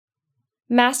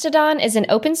Mastodon is an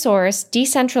open-source,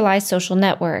 decentralized social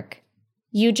network.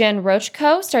 Eugen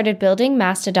Rochko started building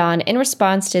Mastodon in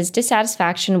response to his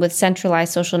dissatisfaction with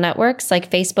centralized social networks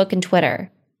like Facebook and Twitter.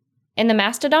 In the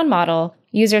Mastodon model,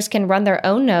 users can run their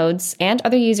own nodes and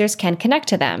other users can connect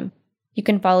to them. You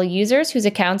can follow users whose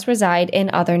accounts reside in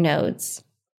other nodes.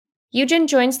 Eugen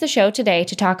joins the show today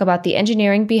to talk about the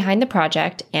engineering behind the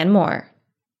project and more.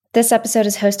 This episode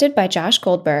is hosted by Josh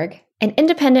Goldberg, an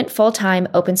independent full-time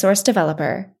open-source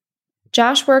developer.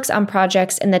 Josh works on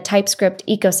projects in the TypeScript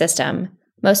ecosystem,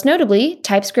 most notably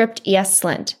TypeScript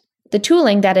ESLint, the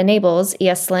tooling that enables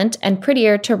ESLint and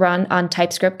Prettier to run on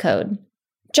TypeScript code.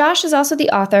 Josh is also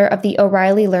the author of the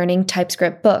O'Reilly Learning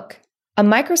TypeScript book, a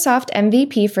Microsoft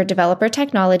MVP for developer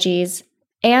technologies,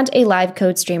 and a live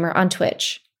code streamer on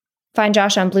Twitch. Find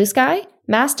Josh on Blue Sky,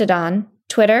 Mastodon,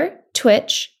 Twitter,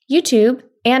 Twitch, YouTube,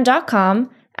 and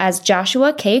 .com as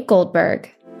Joshua K. Goldberg.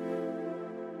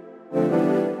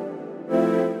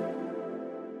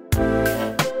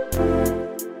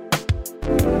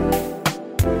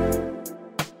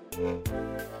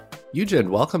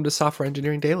 Eugen, welcome to Software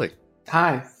Engineering Daily.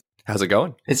 Hi. How's it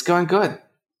going? It's going good.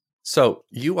 So,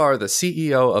 you are the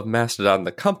CEO of Mastodon,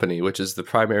 the company, which is the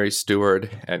primary steward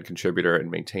and contributor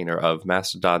and maintainer of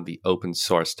Mastodon, the open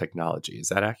source technology. Is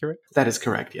that accurate? That is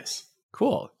correct, yes.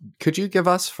 Cool. Could you give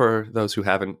us, for those who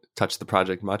haven't touched the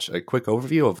project much, a quick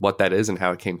overview of what that is and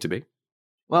how it came to be?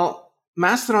 Well,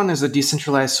 Mastodon is a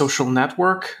decentralized social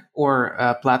network or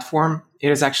a platform.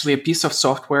 It is actually a piece of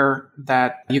software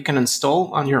that you can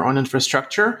install on your own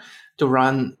infrastructure to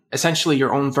run essentially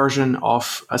your own version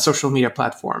of a social media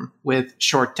platform with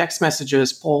short text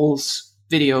messages, polls,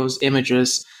 videos,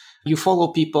 images. You follow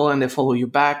people and they follow you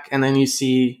back, and then you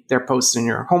see their posts in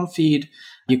your home feed.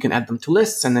 You can add them to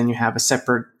lists, and then you have a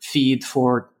separate feed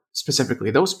for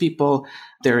specifically those people.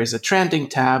 There is a trending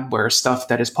tab where stuff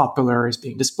that is popular is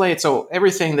being displayed. So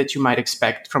everything that you might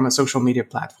expect from a social media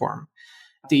platform.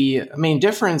 The main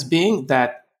difference being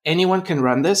that anyone can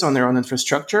run this on their own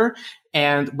infrastructure.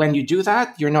 And when you do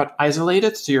that, you're not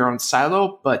isolated to your own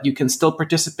silo, but you can still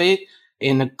participate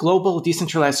in a global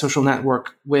decentralized social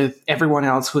network with everyone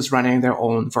else who's running their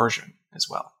own version as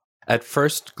well. At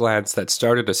first glance, that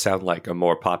started to sound like a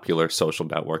more popular social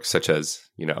network, such as,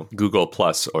 Google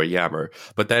Plus or Yammer.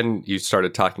 But then you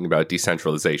started talking about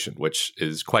decentralization, which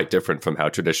is quite different from how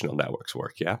traditional networks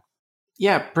work, yeah?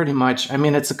 Yeah, pretty much. I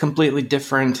mean, it's a completely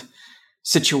different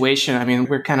situation. I mean,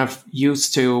 we're kind of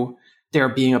used to there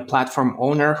being a platform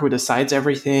owner who decides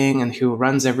everything and who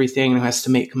runs everything and who has to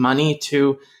make money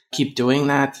to keep doing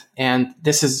that. And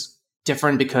this is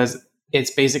different because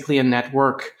it's basically a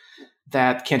network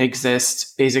that can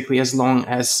exist basically as long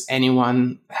as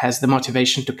anyone has the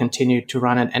motivation to continue to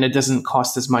run it. And it doesn't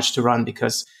cost as much to run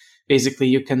because basically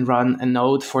you can run a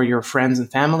node for your friends and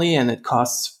family and it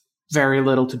costs very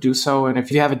little to do so. And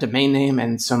if you have a domain name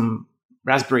and some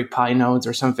Raspberry Pi nodes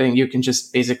or something, you can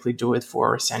just basically do it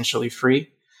for essentially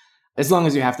free, as long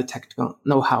as you have the technical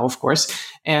know-how, of course.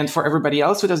 And for everybody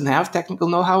else who doesn't have technical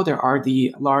know-how, there are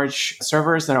the large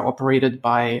servers that are operated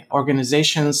by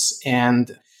organizations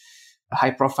and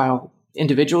high-profile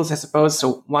individuals, I suppose.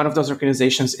 So one of those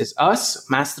organizations is us,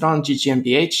 Mastodon,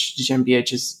 GmbH.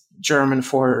 GmbH is German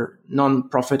for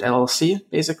non-profit LLC,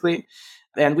 basically.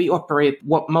 And we operate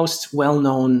what most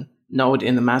well-known node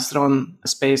in the Mastodon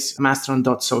space,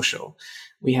 mastodon.social.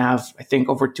 We have, I think,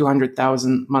 over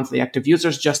 200,000 monthly active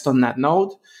users just on that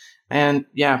node. And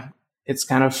yeah, it's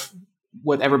kind of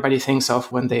what everybody thinks of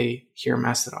when they hear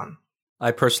Mastodon.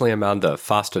 I personally am on the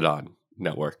Mastodon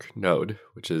network node,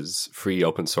 which is free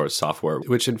open source software,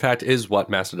 which in fact is what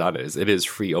Mastodon is. It is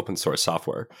free open source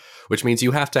software, which means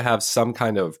you have to have some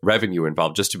kind of revenue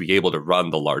involved just to be able to run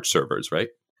the large servers, right?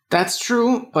 That's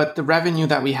true, but the revenue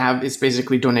that we have is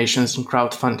basically donations and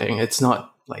crowdfunding. It's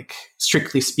not, like,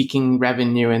 strictly speaking,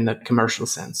 revenue in the commercial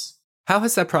sense. How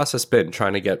has that process been,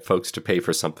 trying to get folks to pay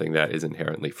for something that is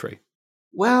inherently free?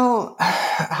 Well,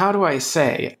 how do I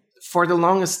say? For the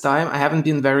longest time, I haven't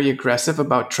been very aggressive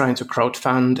about trying to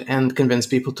crowdfund and convince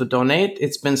people to donate.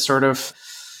 It's been sort of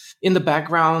in the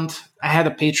background. I had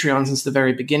a Patreon since the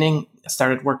very beginning. I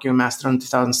started working on Mastodon in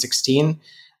 2016.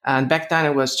 And back then,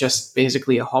 it was just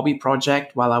basically a hobby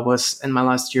project while I was in my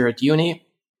last year at uni.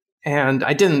 And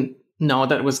I didn't know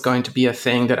that it was going to be a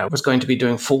thing that I was going to be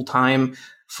doing full time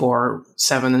for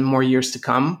 7 and more years to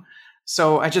come.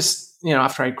 So I just,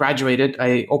 after I graduated,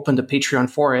 I opened a Patreon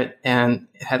for it, and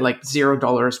it had like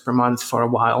 $0 per month for a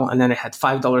while. And then it had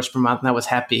 $5 per month, and I was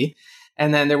happy.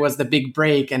 And then there was the big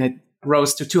break, and it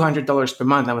rose to $200 per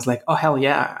month. I was like, oh, hell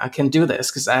yeah, I can do this.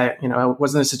 Because I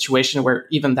was in a situation where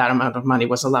even that amount of money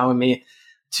was allowing me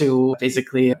to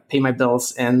basically pay my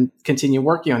bills and continue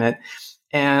working on it.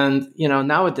 And,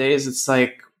 nowadays it's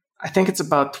like, I think it's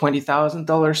about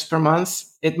 $20,000 per month.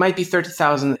 It might be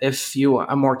 30,000 if you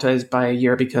amortize by a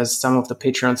year, because some of the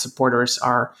Patreon supporters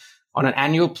are on an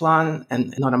annual plan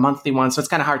and not a monthly one. So it's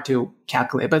kind of hard to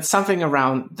calculate, but something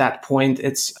around that point.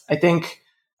 It's, I think,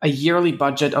 a yearly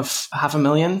budget of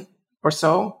 $500,000 or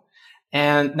so.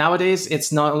 And nowadays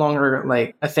it's no longer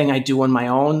like a thing I do on my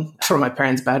own from my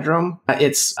parents' bedroom.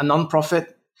 It's a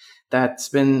nonprofit that's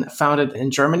been founded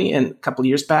in Germany a couple of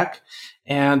years back.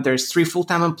 And there's 3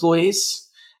 full-time employees.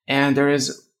 And there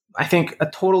is, I think, a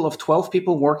total of 12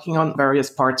 people working on various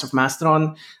parts of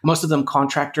Mastodon, most of them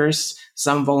contractors,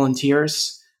 some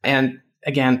volunteers, and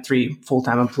again, 3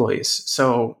 full-time employees.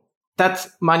 So that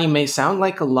money may sound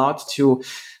like a lot to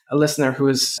a listener who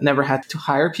has never had to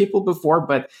hire people before,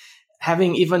 but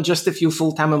having even just a few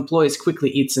full-time employees quickly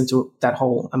eats into that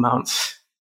whole amount.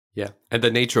 Yeah. And the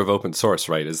nature of open source,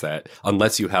 right, is that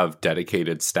unless you have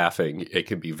dedicated staffing, it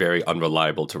can be very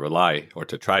unreliable to rely or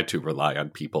to try to rely on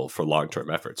people for long-term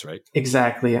efforts, right?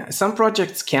 Exactly. Some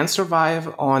projects can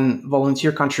survive on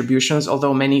volunteer contributions,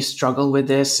 although many struggle with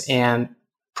this and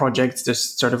projects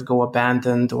just sort of go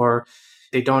abandoned or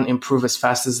they don't improve as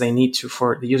fast as they need to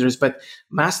for the users. But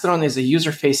Mastodon is a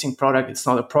user-facing product. It's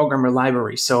not a programmer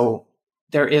library. So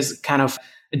there is kind of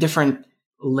a different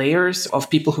layers of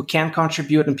people who can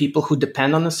contribute and people who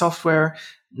depend on the software.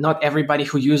 Not everybody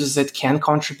who uses it can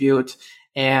contribute.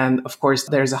 And of course,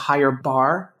 there's a higher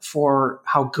bar for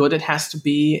how good it has to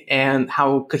be and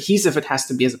how cohesive it has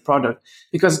to be as a product.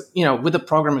 Because, with a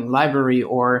programming library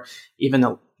or even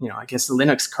I guess the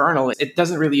Linux kernel, it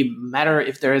doesn't really matter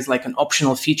if there is like an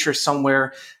optional feature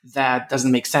somewhere that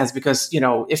doesn't make sense because,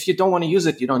 if you don't want to use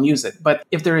it, you don't use it. But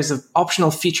if there is an optional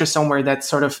feature somewhere that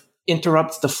sort of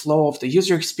interrupts the flow of the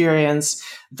user experience,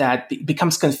 that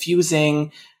becomes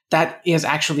confusing, that is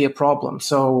actually a problem.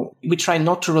 So we try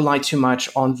not to rely too much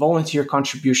on volunteer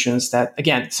contributions that,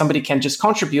 again, somebody can just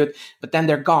contribute, but then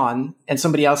they're gone and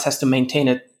somebody else has to maintain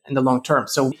it in the long term.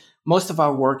 So most of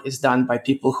our work is done by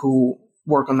people who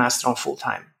work on Mastodon full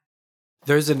time.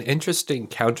 There's an interesting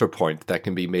counterpoint that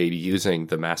can be made using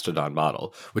the Mastodon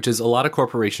model, which is a lot of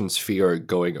corporations fear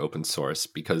going open source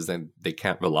because then they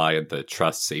can't rely on the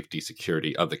trust, safety,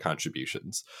 security of the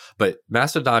contributions. But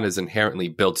Mastodon is inherently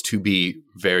built to be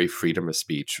very freedom of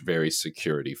speech, very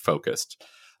security focused,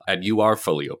 and you are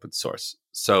fully open source.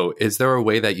 So is there a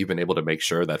way that you've been able to make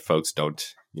sure that folks don't,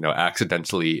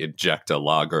 accidentally inject a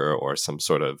logger or some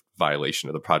sort of violation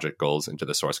of the project goals into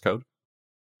the source code?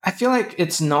 I feel like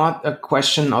it's not a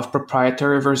question of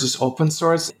proprietary versus open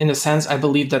source. In a sense, I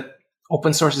believe that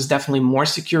open source is definitely more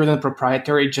secure than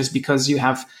proprietary just because you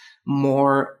have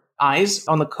more eyes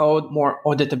on the code, more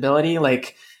auditability.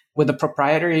 Like with a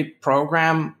proprietary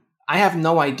program, I have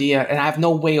no idea and I have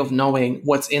no way of knowing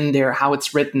what's in there, how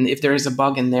it's written, if there is a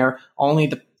bug in there. Only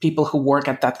the people who work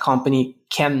at that company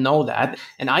can know that.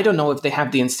 And I don't know if they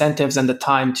have the incentives and the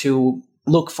time to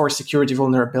look for security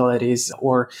vulnerabilities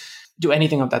or do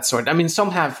anything of that sort. I mean, some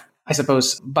have, I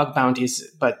suppose, bug bounties,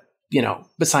 but,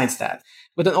 besides that.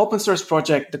 With an open source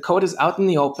project, the code is out in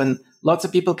the open. Lots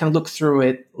of people can look through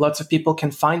it. Lots of people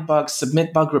can find bugs,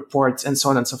 submit bug reports, and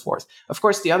so on and so forth. Of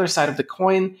course, the other side of the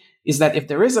coin is that if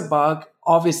there is a bug,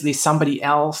 obviously somebody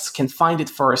else can find it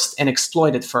first and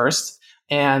exploit it first.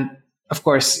 And of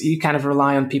course, you kind of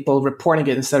rely on people reporting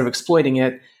it instead of exploiting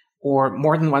it, or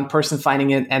more than one person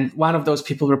finding it and one of those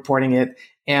people reporting it.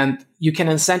 And you can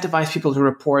incentivize people to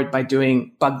report by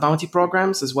doing bug bounty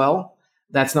programs as well.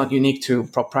 That's not unique to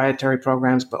proprietary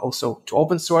programs, but also to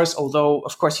open source. Although,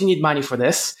 of course, you need money for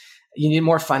this. You need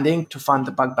more funding to fund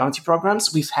the bug bounty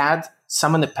programs. We've had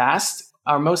some in the past.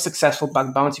 Our most successful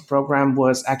bug bounty program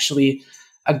was actually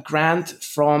a grant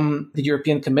from the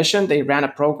European Commission. They ran a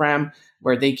program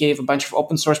where they gave a bunch of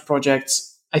open source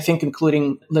projects, I think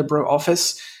including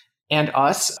LibreOffice and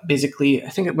us. Basically, I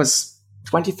think it was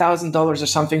 $20,000 or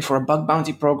something for a bug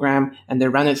bounty program, and they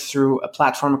ran it through a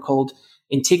platform called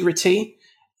Integrity.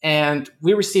 And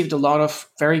we received a lot of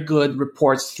very good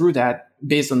reports through that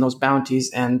based on those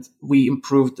bounties, and we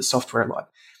improved the software a lot.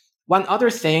 One other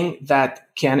thing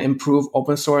that can improve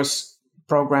open source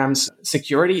programs'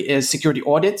 security is security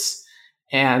audits.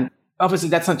 And obviously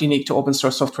that's not unique to open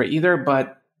source software either,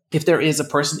 but if there is a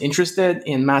person interested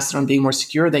in Mastodon being more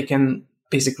secure, they can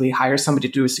basically hire somebody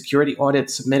to do a security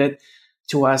audit, submit it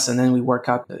to us, and then we work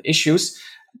out the issues.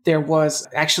 There was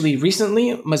actually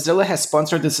recently, Mozilla has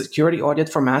sponsored the security audit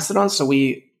for Mastodon, so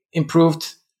we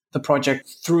improved the project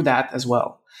through that as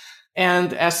well.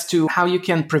 And as to how you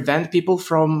can prevent people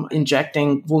from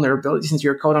injecting vulnerabilities into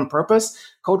your code on purpose,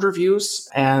 code reviews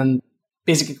and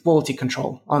basic quality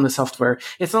control on the software.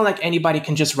 It's not like anybody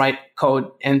can just write code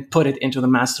and put it into the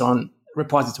Mastodon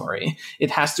repository.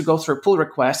 It has to go through a pull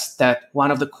request that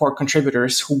one of the core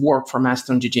contributors who work for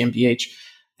Mastodon GmbH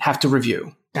have to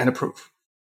review and approve.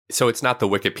 So it's not the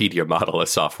Wikipedia model of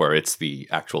software, it's the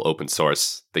actual open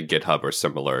source, the GitHub or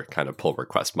similar kind of pull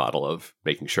request model of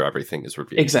making sure everything is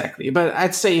reviewed. Exactly. But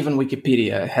I'd say even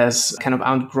Wikipedia has kind of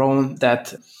outgrown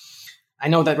that. I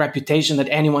know that reputation that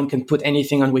anyone can put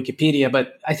anything on Wikipedia,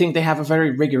 but I think they have a very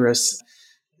rigorous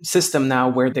system now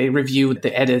where they review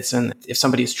the edits, and if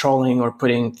somebody's trolling or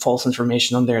putting false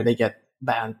information on there, they get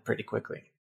banned pretty quickly.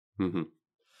 Mm-hmm.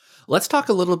 Let's talk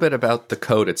a little bit about the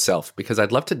code itself, because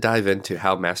I'd love to dive into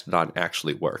how Mastodon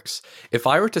actually works. If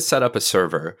I were to set up a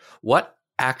server, what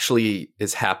actually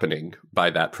is happening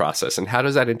by that process, and how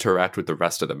does that interact with the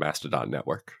rest of the Mastodon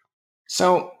network?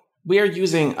 So we are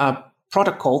using a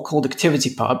protocol called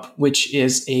ActivityPub, which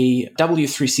is a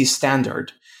W3C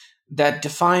standard that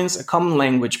defines a common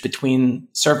language between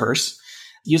servers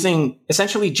using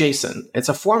essentially JSON. It's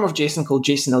a form of JSON called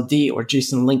JSON-LD or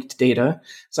JSON linked data.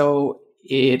 So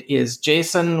it is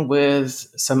JSON with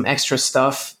some extra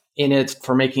stuff in it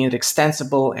for making it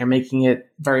extensible and making it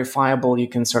verifiable. You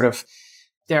can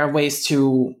there are ways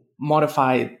to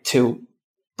modify it to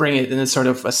bring it in a sort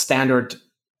of a standard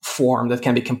form that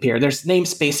can be compared. There's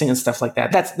namespacing and stuff like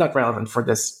that. That's not relevant for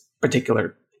this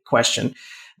particular question.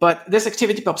 But this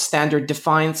ActivityPub standard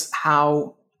defines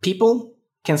how people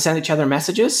can send each other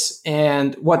messages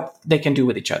and what they can do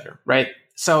with each other, right?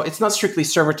 So it's not strictly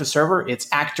server to server, it's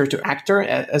actor to actor,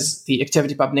 as the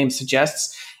ActivityPub name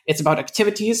suggests. It's about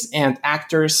activities and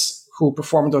actors who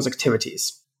perform those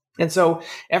activities. And so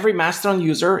every Mastodon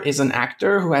user is an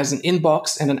actor who has an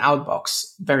inbox and an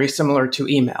outbox, very similar to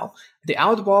email. The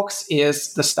outbox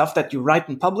is the stuff that you write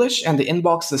and publish, and the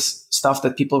inbox is stuff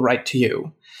that people write to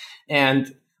you.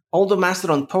 And all the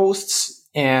Mastodon posts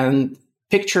and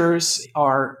pictures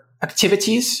are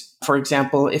activities. For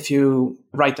example, if you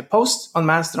write a post on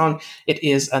Mastodon, it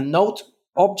is a note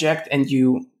object, and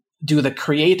you do the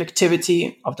create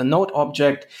activity of the note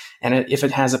object. And if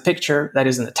it has a picture, that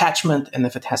is an attachment. And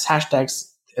if it has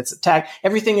hashtags, it's a tag.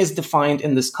 Everything is defined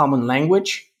in this common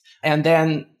language. And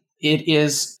then it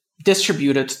is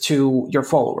distributed to your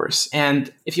followers.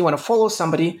 And if you want to follow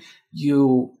somebody,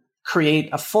 you create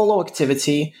a follow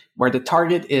activity where the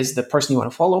target is the person you want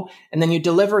to follow. And then you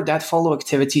deliver that follow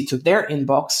activity to their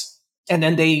inbox. And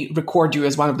then they record you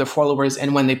as one of the followers.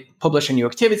 And when they publish a new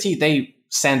activity, they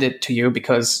send it to you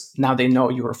because now they know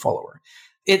you're a follower.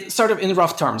 It sort of, in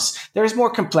rough terms, there's more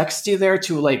complexity there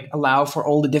to allow for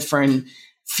all the different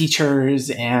features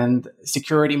and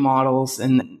security models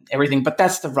and everything. But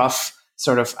that's the rough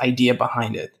sort of idea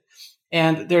behind it.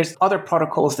 And there's other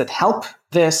protocols that help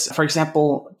this. For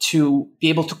example, to be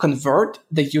able to convert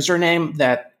the username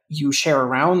that you share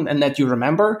around and that you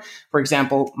remember. For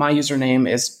example, my username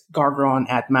is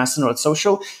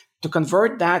gargron@mastodon.social. To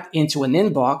convert that into an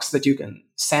inbox that you can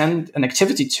send an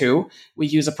activity to, we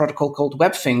use a protocol called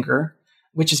WebFinger,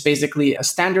 which is basically a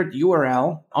standard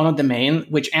URL on a domain,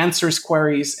 which answers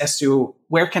queries as to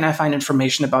where can I find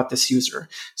information about this user.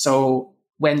 So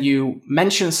when you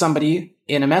mention somebody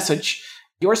in a message,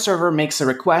 your server makes a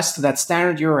request to that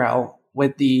standard URL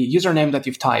with the username that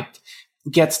you've typed,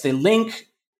 gets the link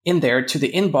in there to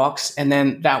the inbox, and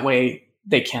then that way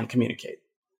they can communicate.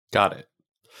 Got it.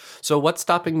 So what's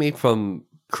stopping me from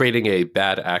creating a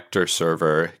bad actor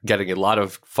server, getting a lot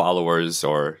of followers,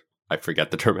 or I forget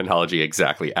the terminology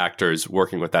exactly, actors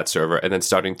working with that server, and then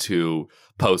starting to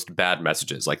post bad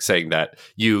messages, like saying that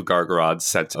you, Gargarod,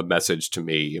 sent a message to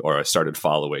me or started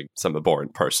following some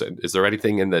abhorrent person? Is there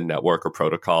anything in the network or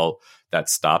protocol that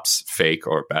stops fake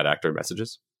or bad actor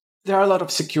messages? There are a lot of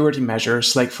security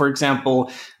measures, like, for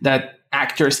example, that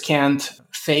actors can't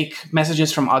fake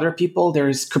messages from other people.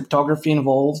 There's cryptography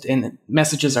involved, and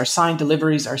messages are signed,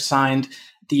 deliveries are signed.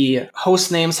 The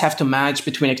host names have to match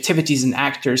between activities and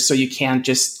actors, so you can't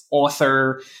just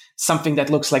author something that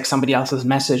looks like somebody else's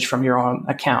message from your own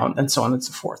account, and so on and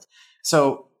so forth.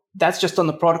 So that's just on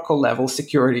the protocol level,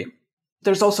 security.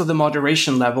 There's also the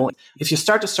moderation level. If you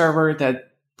start a server that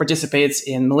participates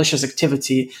in malicious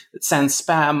activity, that sends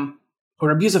spam or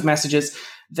abusive messages,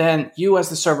 then you as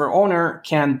the server owner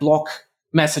can block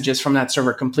messages from that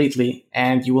server completely,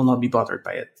 and you will not be bothered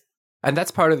by it. And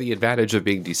that's part of the advantage of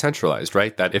being decentralized,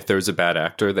 right? That if there's a bad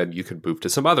actor, then you can move to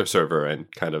some other server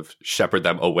and kind of shepherd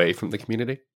them away from the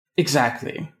community.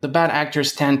 Exactly. The bad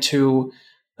actors tend to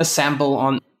assemble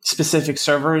on specific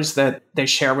servers that they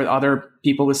share with other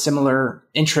people with similar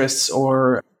interests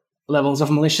or levels of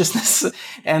maliciousness.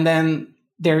 And then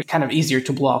they're kind of easier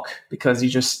to block because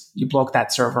you block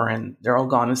that server and they're all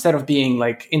gone, instead of being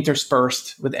like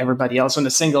interspersed with everybody else in a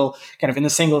single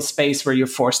space where you're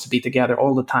forced to be together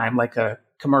all the time, like a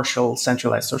commercial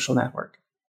centralized social network.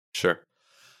 Sure.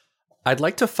 I'd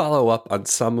like to follow up on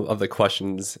some of the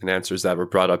questions and answers that were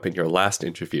brought up in your last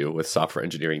interview with Software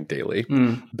Engineering Daily.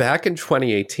 Back in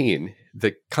 2018,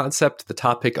 the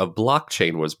topic of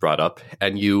blockchain was brought up,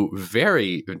 and you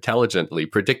very intelligently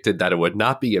predicted that it would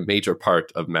not be a major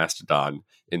part of Mastodon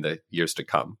in the years to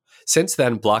come. Since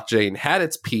then, blockchain had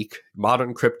its peak.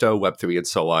 Modern crypto, Web3, and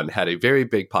so on had a very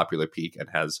big popular peak and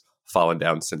has fallen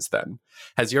down since then.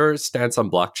 Has your stance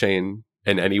on blockchain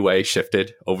in any way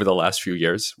shifted over the last few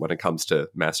years when it comes to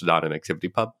Mastodon and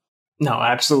ActivityPub? No,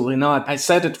 absolutely not. I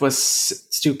said it was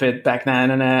stupid back then,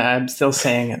 and I'm still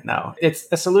saying it now. It's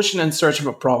a solution in search of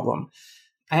a problem.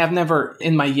 I have never,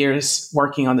 in my years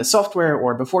working on the software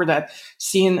or before that,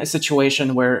 seen a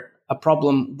situation where a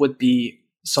problem would be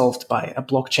solved by a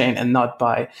blockchain and not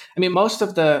by... I mean, most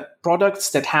of the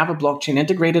products that have a blockchain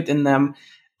integrated in them,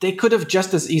 they could have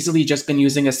just as easily just been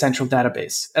using a central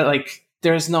database. Like,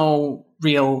 there's no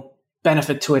real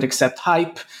benefit to it except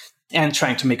hype and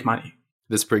trying to make money.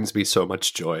 This brings me so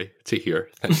much joy to hear.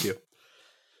 Thank you.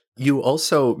 You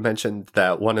also mentioned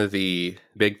that one of the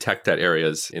big tech debt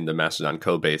areas in the Mastodon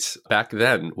code base back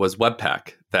then was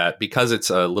Webpack, that because it's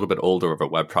a little bit older of a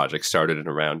web project, started in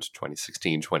around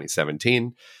 2016,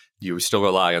 2017, you still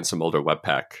rely on some older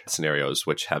Webpack scenarios,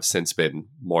 which have since been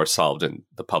more solved in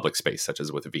the public space, such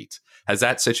as with Vite. Has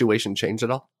that situation changed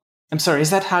at all? I'm sorry, is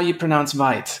that how you pronounce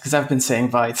Vite? Because I've been saying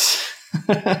Vite.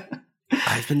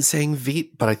 I've been saying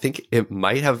Vite, but I think it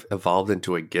might have evolved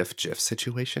into a GIF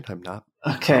situation. I'm not.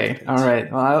 Okay, all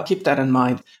right. Well, I'll keep that in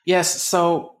mind. Yes,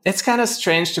 so it's kind of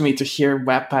strange to me to hear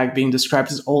Webpack being described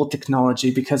as old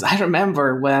technology, because I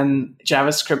remember when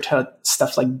JavaScript had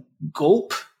stuff like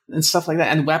Gulp and stuff like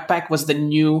that, and Webpack was the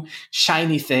new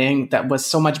shiny thing that was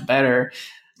so much better.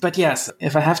 But yes,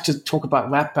 if I have to talk about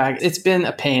Webpack, it's been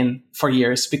a pain for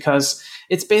years because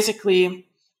it's basically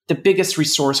the biggest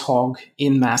resource hog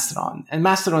in Mastodon. And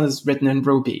Mastodon is written in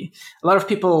Ruby. A lot of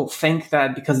people think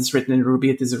that because it's written in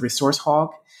Ruby, it is a resource hog.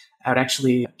 I would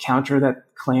actually counter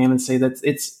that claim and say that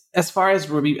it's, as far as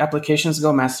Ruby applications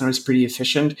go, Mastodon is pretty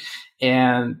efficient.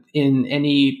 And in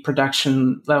any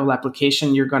production level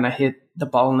application, you're going to hit the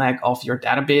bottleneck of your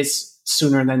database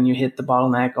sooner than you hit the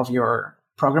bottleneck of your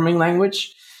programming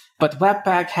language. But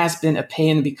Webpack has been a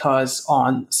pain because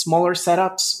on smaller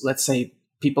setups, let's say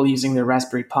people using their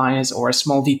Raspberry Pis or a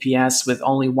small VPS with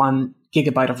only 1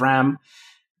 gigabyte of RAM,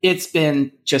 it's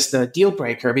been just a deal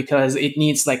breaker because it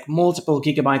needs like multiple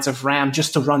gigabytes of RAM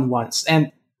just to run once.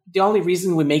 And the only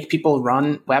reason we make people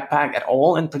run Webpack at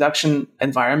all in production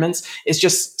environments is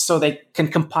just so they can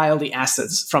compile the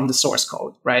assets from the source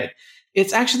code, right?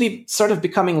 It's actually sort of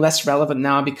becoming less relevant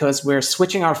now because we're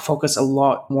switching our focus a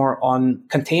lot more on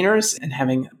containers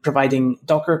and providing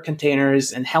Docker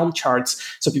containers and Helm charts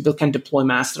so people can deploy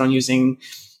Mastodon using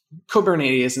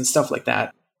Kubernetes and stuff like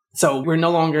that. So we're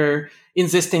no longer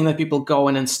insisting that people go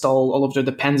and install all of their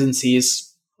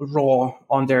dependencies raw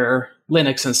on their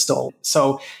Linux install.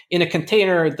 So in a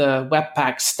container, the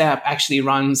Webpack step actually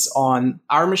runs on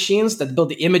our machines that build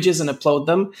the images and upload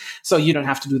them. So you don't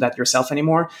have to do that yourself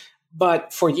anymore.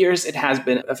 But for years, it has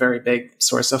been a very big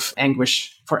source of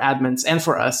anguish for admins and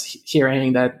for us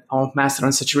hearing that, oh, Mastodon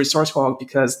is such a resource hog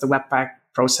because the Webpack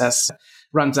process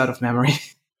runs out of memory.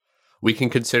 We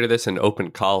can consider this an open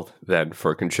call then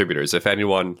for contributors. If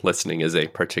anyone listening is a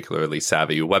particularly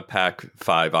savvy Webpack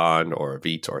 5 on or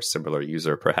Vite or similar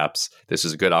user, perhaps this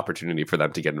is a good opportunity for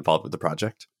them to get involved with the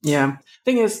project. Yeah.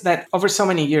 Thing is that over so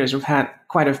many years, we've had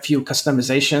quite a few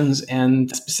customizations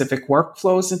and specific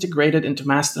workflows integrated into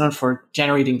Mastodon for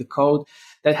generating the code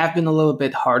that have been a little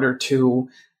bit harder to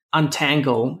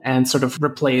untangle and sort of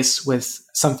replace with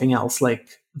something else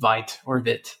like Vite or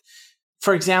Vite.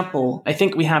 For example, I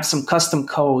think we have some custom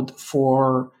code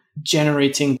for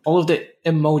generating all of the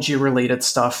emoji-related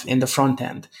stuff in the front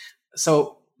end.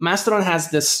 So Mastodon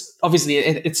has this, obviously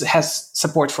it has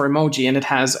support for emoji, and it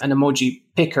has an emoji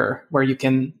picker where you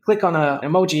can click on an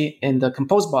emoji in the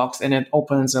compose box and it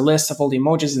opens a list of all the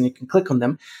emojis and you can click on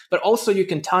them. But also you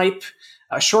can type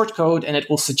a shortcode and it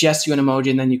will suggest you an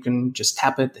emoji and then you can just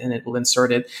tap it and it will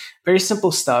insert it. Very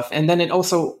simple stuff. And then it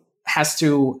also has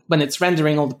to, when it's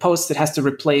rendering all the posts, it has to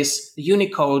replace the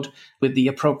Unicode with the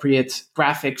appropriate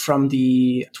graphic from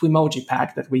the Twimoji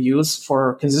pack that we use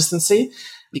for consistency,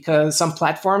 because some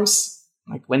platforms,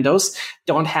 like Windows,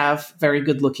 don't have very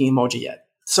good looking emoji yet.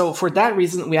 So for that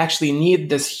reason, we actually need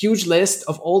this huge list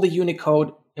of all the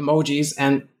Unicode emojis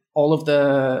and all of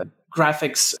the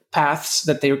graphics paths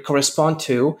that they correspond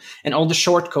to and all the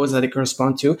shortcodes that they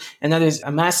correspond to. And that is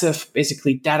a massive,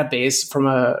 basically, database from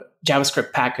a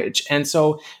JavaScript package. And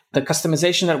so the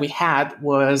customization that we had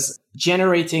was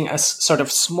generating a sort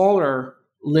of smaller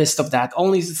list of that,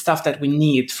 only the stuff that we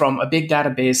need from a big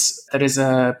database that is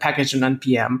a package in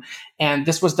NPM. And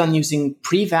this was done using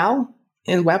preval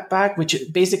in Webpack, which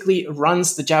basically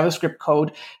runs the JavaScript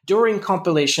code during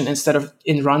compilation instead of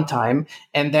in runtime,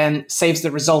 and then saves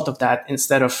the result of that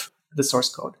instead of the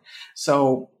source code.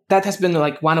 So that has been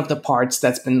like one of the parts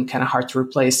that's been kind of hard to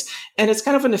replace. And it's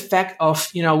kind of an effect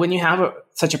of, when you have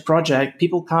such a project,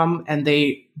 people come and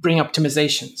they bring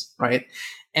optimizations, right?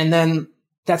 And then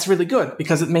that's really good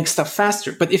because it makes stuff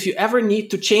faster. But if you ever need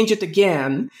to change it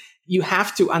again, you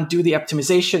have to undo the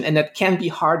optimization, and that can be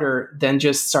harder than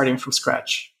just starting from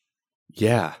scratch.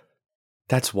 Yeah,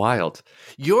 that's wild.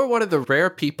 You're one of the rare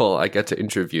people I get to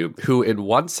interview who in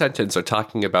one sentence are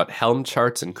talking about Helm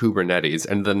charts and Kubernetes,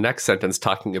 and the next sentence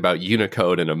talking about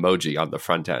Unicode and emoji on the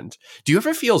front end. Do you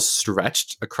ever feel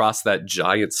stretched across that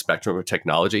giant spectrum of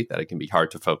technology that it can be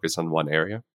hard to focus on one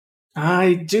area?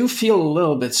 I do feel a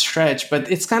little bit stretched, but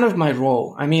it's kind of my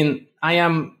role. I mean, I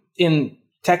am in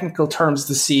technical terms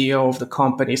the CEO of the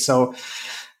company. So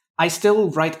I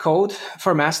still write code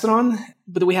for Mastodon,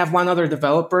 but we have one other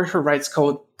developer who writes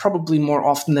code probably more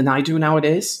often than I do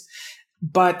nowadays.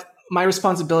 But my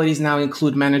responsibilities now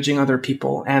include managing other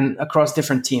people and across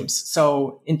different teams.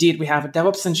 So indeed, we have a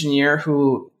DevOps engineer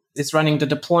who is running the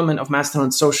deployment of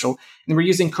Mastodon Social, and we're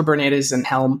using Kubernetes and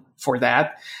Helm for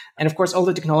that. And of course, all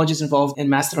the technologies involved in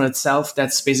Mastodon itself,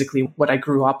 that's basically what I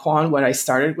grew up on, what I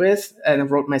started with and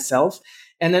wrote myself.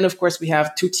 And then, of course, we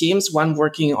have two teams, one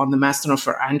working on the Mastodon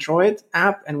for Android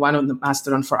app and one on the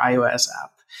Mastodon for iOS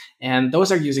app. And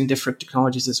those are using different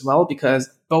technologies as well, because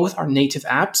both are native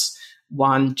apps,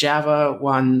 one Java,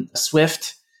 one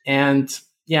Swift. And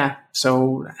yeah,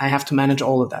 so I have to manage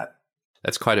all of that.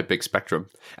 That's quite a big spectrum.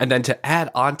 And then to add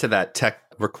on to that tech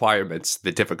requirements,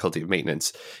 the difficulty of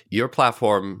maintenance, your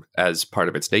platform, as part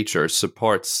of its nature,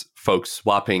 supports folks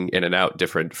swapping in and out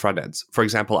different front ends. For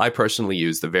example, I personally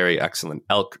use the very excellent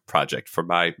Elk project for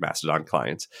my Mastodon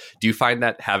clients. Do you find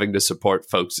that having to support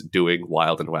folks doing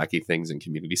wild and wacky things in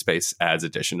community space adds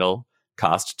additional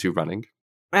cost to running?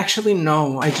 Actually,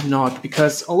 no, I do not,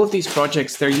 because all of these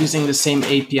projects, they're using the same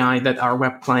API that our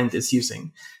web client is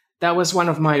using. That was one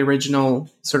of my original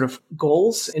sort of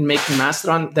goals in making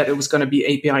Mastodon, that it was going to be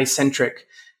API centric,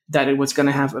 that it was going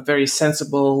to have a very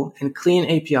sensible and clean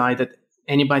API that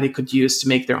anybody could use to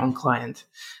make their own client.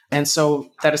 And so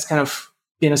that has kind of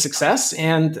been a success.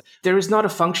 And there is not a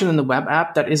function in the web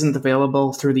app that isn't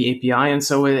available through the API. And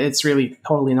so it's really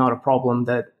totally not a problem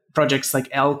that projects like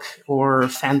Elk or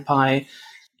FanPy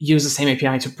use the same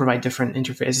API to provide different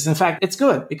interfaces. In fact, it's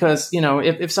good because,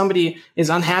 if somebody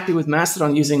is unhappy with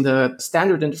Mastodon using the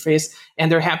standard interface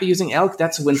and they're happy using Elk,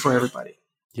 that's a win for everybody.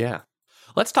 Yeah.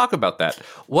 Let's talk about that.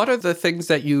 What are the things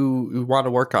that you want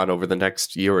to work on over the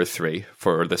next year or three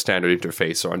for the standard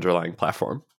interface or underlying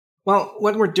platform? Well,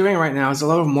 what we're doing right now is a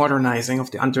lot of modernizing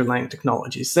of the underlying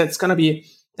technologies. So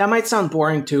that might sound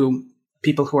boring to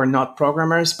people who are not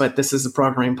programmers, but this is a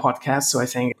programming podcast, so I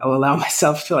think I'll allow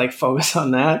myself to focus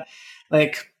on that.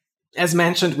 As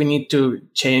mentioned, we need to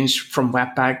change from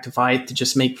Webpack to Vite to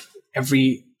just make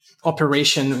every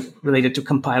operation related to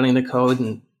compiling the code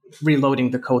and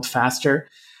reloading the code faster.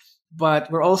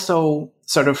 But we're also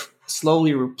sort of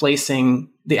slowly replacing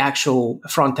the actual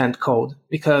front-end code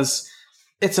because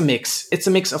it's a mix. It's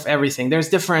a mix of everything. There's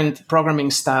different programming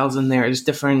styles in there. There's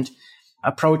different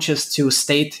approaches to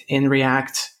state in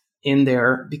React in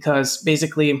there because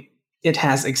basically it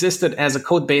has existed as a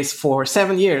code base for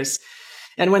 7 years.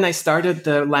 And when I started,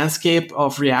 the landscape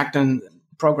of React and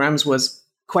programs was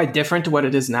quite different to what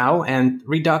it is now. And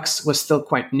Redux was still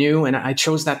quite new. And I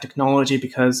chose that technology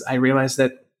because I realized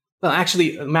that,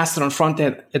 actually, Mastodon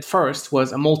frontend at first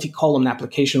was a multi-column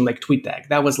application like TweetDeck.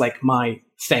 That was my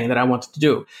thing that I wanted to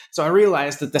do. So I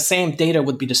realized that the same data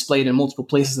would be displayed in multiple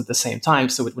places at the same time.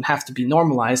 So it would have to be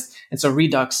normalized. And so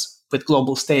Redux with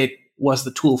global state was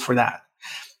the tool for that.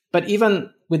 But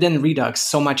even within Redux,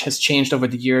 so much has changed over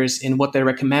the years in what they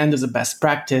recommend as a best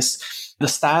practice. The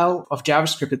style of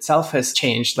JavaScript itself has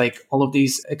changed, all of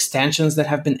these extensions that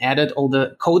have been added, all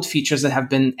the code features that have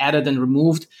been added and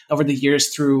removed over the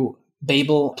years through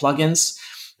Babel plugins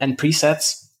and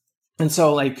presets. And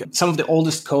so some of the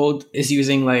oldest code is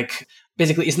using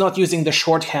basically it's not using the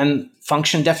shorthand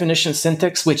function definition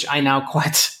syntax, which I now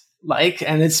quite like,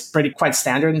 and it's quite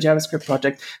standard in JavaScript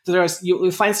project. So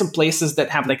you'll find some places that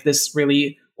have this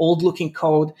really old looking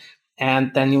code,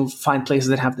 and then you'll find places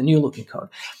that have the new looking code.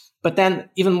 But then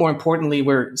even more importantly,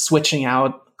 we're switching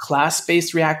out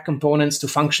class-based React components to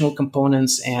functional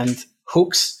components and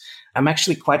hooks. I'm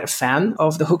actually quite a fan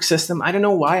of the hook system. I don't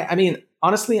know why. I mean,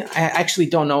 honestly, I actually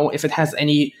don't know if it has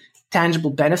any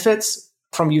tangible benefits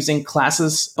from using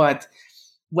classes, but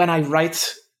when I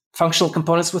write functional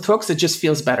components with hooks, it just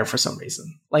feels better for some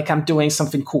reason, like I'm doing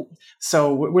something cool.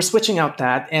 So we're switching out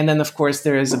that. And then, of course,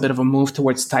 there is a bit of a move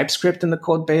towards TypeScript in the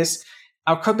code base.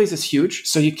 Our code base is huge,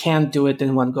 so you can't do it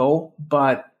in one go,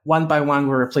 but one by one,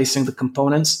 we're replacing the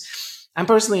components. I'm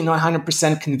personally not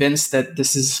 100% convinced that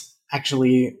this is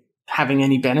actually having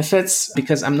any benefits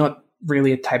because I'm not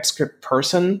really a TypeScript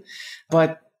person,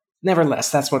 but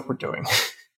nevertheless, that's what we're doing.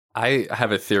 I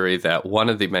have a theory that one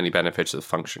of the many benefits of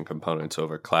function components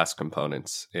over class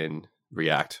components in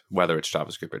React, whether it's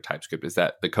JavaScript or TypeScript, is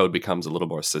that the code becomes a little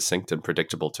more succinct and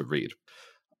predictable to read.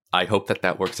 I hope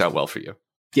that works out well for you.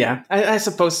 Yeah, I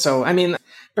suppose so. I mean,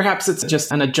 perhaps it's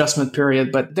just an adjustment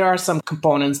period, but there are some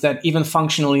components that even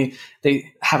functionally,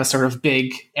 they have a sort of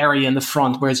big area in the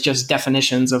front where it's just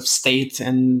definitions of state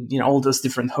and, all those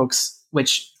different hooks,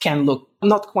 which can look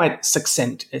not quite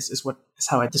succinct is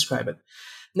how I describe it.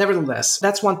 Nevertheless,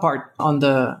 that's one part on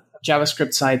the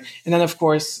JavaScript side. And then, of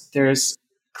course, there's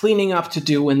cleaning up to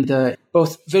do in the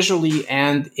both visually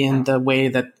and in the way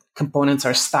that components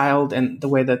are styled and the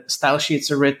way that style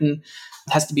sheets are written.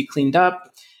 It has to be cleaned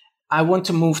up. I want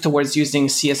to move towards using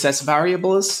CSS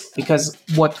variables because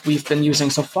what we've been using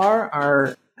so far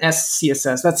are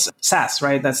SCSS. That's Sass,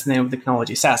 right? That's the name of the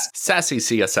technology, Sass. Sassy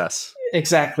CSS.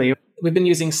 Exactly. We've been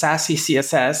using Sassy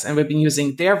CSS and we've been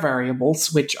using their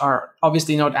variables, which are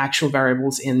obviously not actual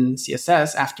variables in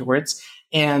CSS afterwards.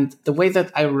 And the way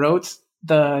that I wrote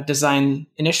the design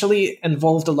initially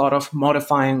involved a lot of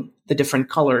modifying the different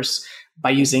colors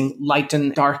by using lighten,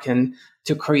 darken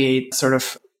to create sort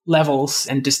of levels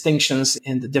and distinctions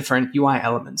in the different UI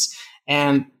elements.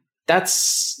 And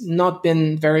that's not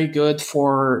been very good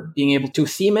for being able to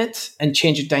theme it and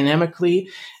change it dynamically,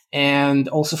 and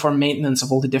also for maintenance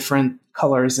of all the different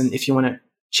colors. And if you want to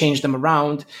change them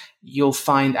around, you'll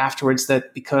find afterwards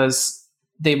that because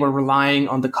they were relying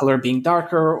on the color being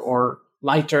darker or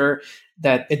lighter,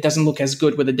 that it doesn't look as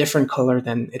good with a different color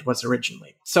than it was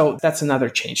originally. So that's another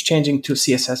change, changing to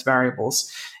CSS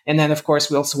variables. And then, of course,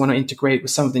 we also want to integrate with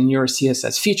some of the newer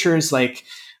CSS features. Like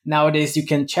nowadays, you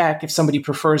can check if somebody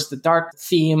prefers the dark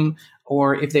theme,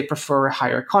 or if they prefer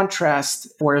higher contrast,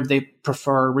 or if they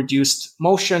prefer reduced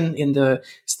motion in the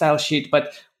style sheet.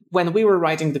 But when we were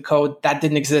writing the code, that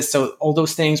didn't exist. So all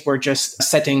those things were just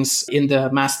settings in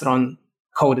the Mastodon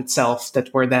code itself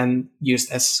that were then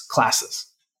used as classes.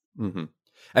 Mm-hmm.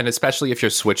 And especially if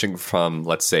you're switching from,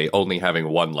 let's say, only having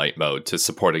one light mode to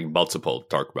supporting multiple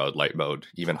dark mode, light mode,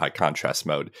 even high contrast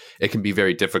mode, it can be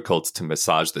very difficult to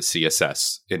massage the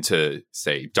CSS into,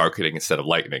 say, darkening instead of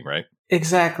lightening, right?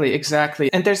 Exactly.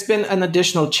 And there's been an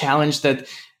additional challenge that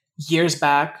years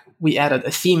back, we added a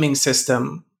theming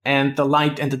system, and the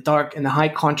light and the dark and the high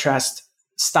contrast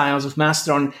styles of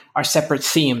Mastodon are separate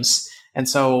themes. And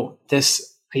so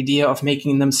this idea of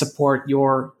making them support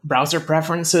your browser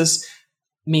preferences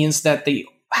means that they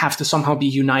have to somehow be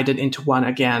united into one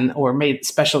again, or made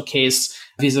special case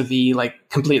vis-a-vis like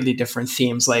completely different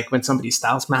themes, like when somebody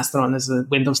styles Mastodon as a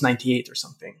Windows 98 or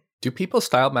something. Do people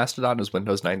style Mastodon as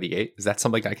Windows 98? Is that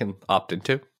something I can opt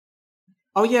into?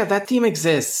 Oh yeah, that theme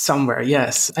exists somewhere,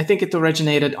 yes. I think it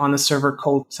originated on a server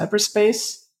called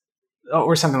Cyberspace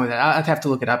or something like that. I'd have to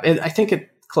look it up. I think it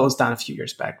closed down a few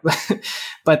years back,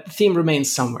 but the theme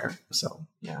remains somewhere. So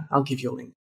yeah, I'll give you a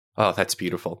link. Oh, that's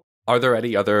beautiful. Are there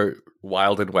any other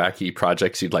wild and wacky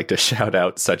projects you'd like to shout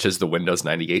out, such as the Windows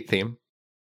 98 theme?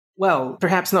 Well,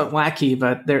 perhaps not wacky,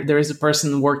 but there is a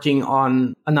person working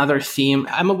on another theme.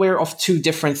 I'm aware of two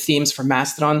different themes for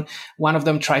Mastodon. One of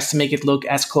them tries to make it look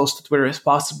as close to Twitter as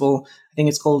possible. I think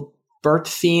it's called BERT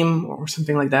theme or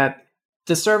something like that.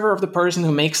 The server of the person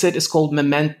who makes it is called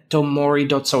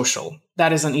mementomori.social.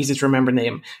 That is an easy to remember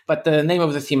name, but the name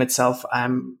of the theme itself,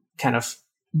 I'm kind of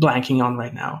blanking on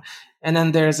right now. And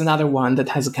then there's another one that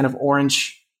has a kind of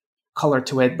orange color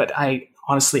to it, but I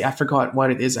forgot what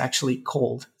it is actually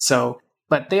called.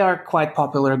 But they are quite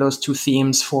popular, those two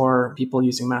themes, for people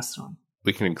using Mastodon.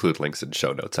 We can include links in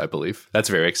show notes, I believe. That's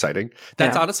very exciting.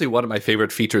 That's honestly one of my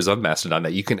favorite features of Mastodon,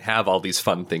 that you can have all these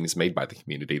fun things made by the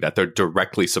community, that they're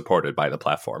directly supported by the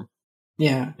platform.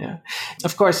 Yeah.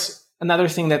 Of course, another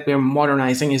thing that we're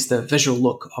modernizing is the visual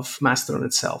look of Mastodon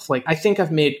itself. Like, I think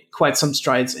I've made quite some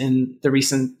strides in the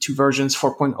recent two versions,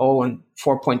 4.0 and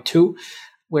 4.2,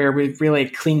 where we've really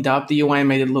cleaned up the UI and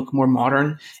made it look more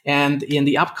modern. And in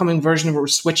the upcoming version, we're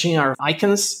switching our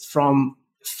icons from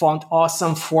Font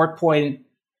Awesome 4.2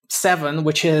 7,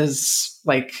 which is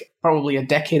like probably a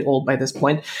decade old by this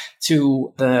point,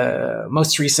 to the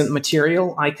most recent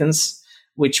Material icons,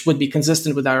 which would be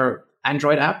consistent with our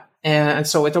Android app. And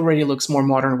so it already looks more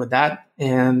modern with that.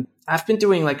 And I've been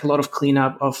doing like a lot of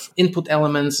cleanup of input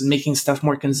elements and making stuff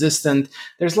more consistent.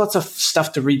 There's lots of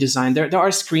stuff to redesign. There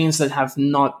are screens that have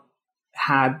not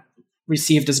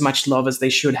received as much love as they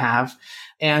should have.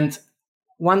 And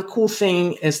one cool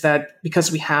thing is that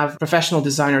because we have professional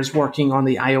designers working on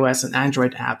the iOS and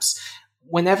Android apps,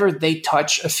 whenever they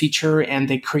touch a feature and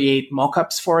they create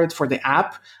mockups for it for the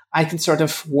app, I can sort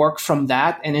of work from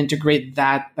that and integrate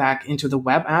that back into the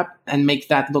web app and make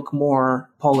that look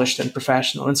more polished and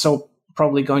professional. And so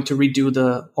probably going to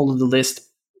redo all of the list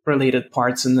related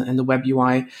parts in the web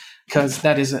UI, because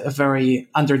that is a very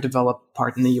underdeveloped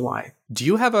part in the UI. Do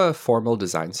you have a formal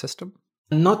design system?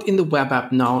 Not in the web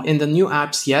app, no. In the new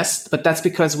apps, yes. But that's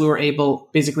because we were able,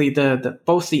 basically,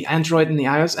 both the Android and the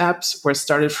iOS apps were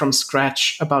started from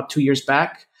scratch about 2 years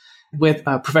back with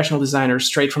professional designers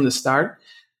straight from the start.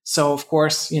 So, of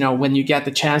course, when you get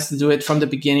the chance to do it from the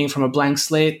beginning, from a blank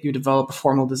slate, you develop a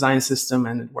formal design system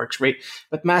and it works great.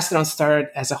 But Mastodon started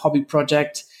as a hobby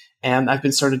project, and I've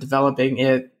been sort of developing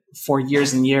it for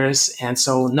years and years. And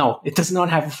so, no, it does not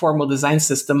have a formal design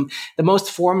system. The most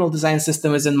formal design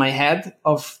system is in my head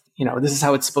of, this is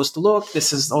how it's supposed to look.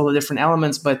 This is all the different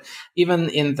elements. But even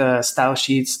in the style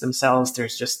sheets themselves,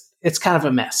 it's kind of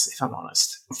a mess, if I'm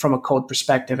honest, from a code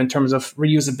perspective in terms of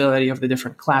reusability of the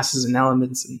different classes and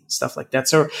elements and stuff like that.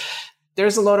 So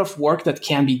there's a lot of work that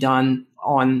can be done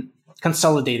on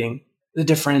consolidating the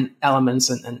different elements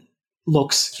and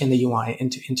looks in the UI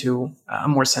into a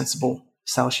more sensible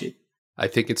style sheet. I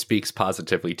think it speaks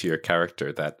positively to your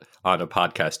character that on a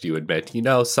podcast you admit,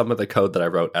 some of the code that I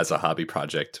wrote as a hobby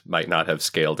project might not have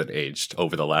scaled and aged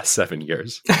over the last 7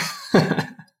 years.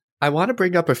 I want to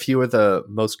bring up a few of the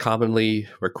most commonly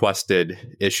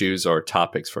requested issues or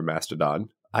topics for Mastodon.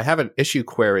 I have an issue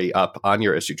query up on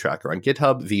your issue tracker on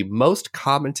GitHub. The most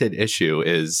commented issue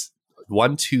is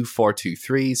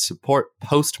 12423, support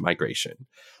post-migration.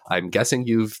 I'm guessing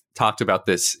you've talked about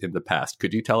this in the past.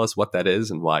 Could you tell us what that is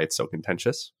and why it's so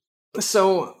contentious?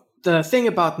 So the thing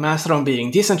about Mastodon being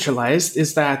decentralized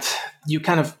is that you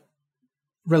kind of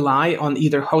rely on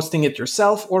either hosting it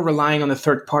yourself or relying on a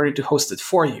third party to host it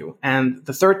for you. And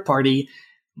the third party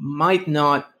might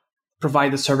not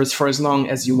provide the service for as long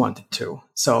as you want it to.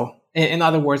 So in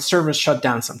other words, servers shut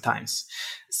down sometimes.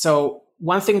 So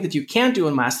one thing that you can do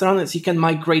in Mastodon is you can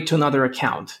migrate to another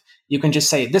account. You can just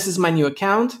say, this is my new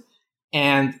account,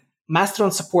 and Mastodon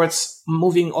supports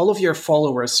moving all of your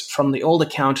followers from the old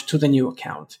account to the new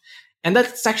account. And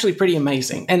that's actually pretty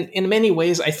amazing. And in many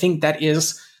ways, I think that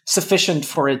is sufficient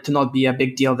for it to not be a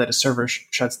big deal that a server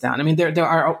shuts down. I mean, there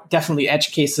are definitely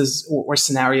edge cases or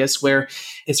scenarios where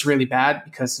it's really bad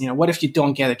because, what if you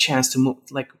don't get a chance to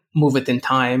move it in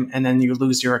time and then you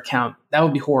lose your account? That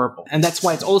would be horrible. And that's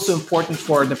why it's also important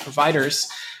for the providers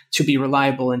to be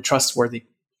reliable and trustworthy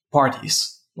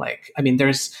parties.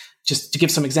 There's, just to give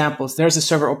some examples, there's a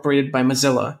server operated by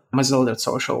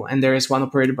Mozilla.social, and there is one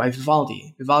operated by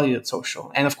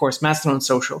Vivaldi.social, and of course,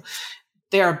 Mastodon.social.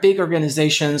 They are big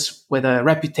organizations with a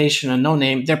reputation and no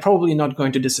name. They're probably not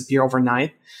going to disappear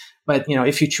overnight. But,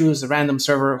 if you choose a random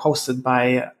server hosted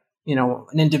by,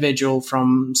 an individual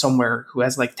from somewhere who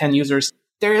has 10 users,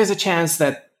 there is a chance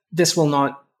that this will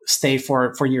not stay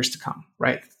for years to come,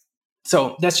 right?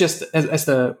 So that's just as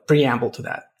the preamble to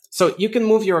that. So you can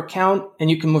move your account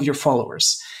and you can move your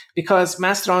followers because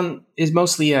Mastodon is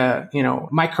mostly a,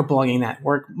 microblogging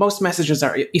network. Most messages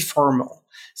are ephemeral.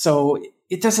 So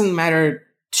it doesn't matter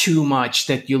too much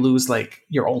that you lose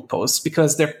your old posts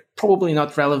because they're probably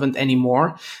not relevant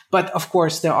anymore. But of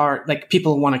course, there are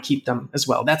people want to keep them as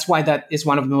well. That's why that is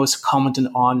one of the most commented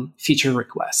on feature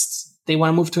requests. They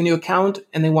want to move to a new account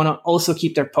and they want to also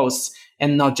keep their posts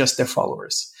and not just their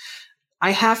followers. I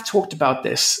have talked about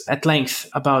this at length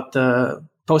about the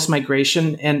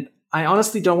post-migration, and I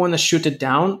honestly don't want to shoot it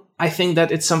down. I think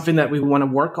that it's something that we want to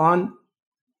work on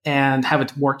and have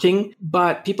it working,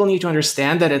 but people need to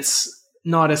understand that it's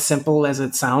not as simple as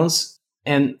it sounds,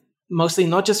 and mostly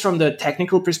not just from the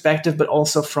technical perspective, but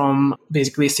also from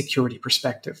basically a security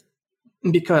perspective.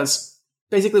 Because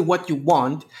basically what you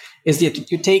want is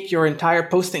that you take your entire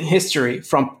posting history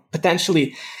from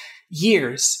potentially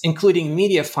years, including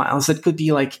media files that could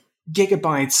be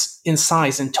gigabytes in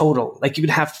size in total. You could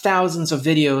have thousands of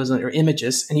videos or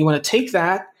images, and you want to take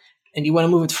that and you want to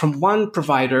move it from one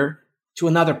provider to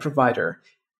another provider.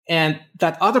 And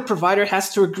that other provider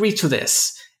has to agree to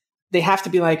this. They have to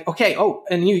be okay,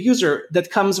 a new user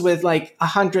that comes with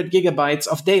 100 gigabytes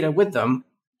of data with them,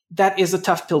 that is a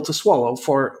tough pill to swallow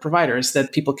for providers,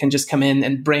 that people can just come in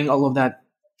and bring all of that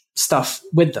stuff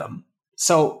with them.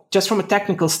 So just from a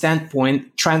technical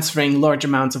standpoint, transferring large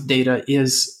amounts of data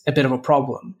is a bit of a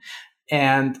problem.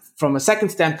 And from a second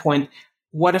standpoint,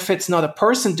 what if it's not a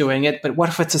person doing it, but what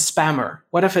if it's a spammer?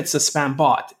 What if it's a spam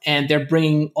bot and they're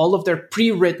bringing all of their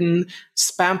pre-written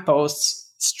spam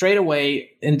posts straight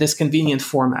away in this convenient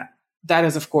format? That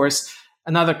is, of course,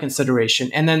 another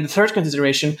consideration. And then the third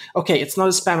consideration, okay, it's not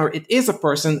a spammer, it is a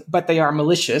person, but they are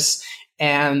malicious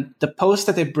and the posts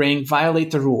that they bring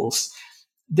violate the rules.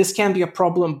 This can be a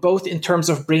problem both in terms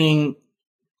of bringing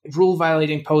rule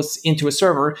violating posts into a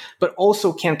server, but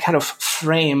also can kind of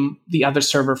frame the other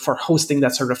server for hosting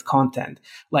that sort of content.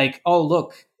 Like, oh,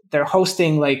 look, they're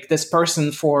hosting like this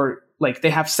person for like,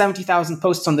 they have 70,000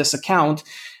 posts on this account.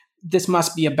 This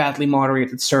must be a badly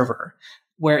moderated server,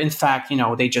 where in fact,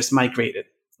 they just migrated,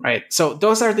 right? So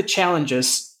those are the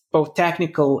challenges, both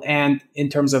technical and in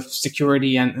terms of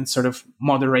security and sort of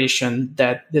moderation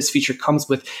that this feature comes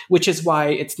with, which is why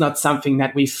it's not something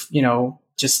that we've,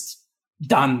 just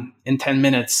done in 10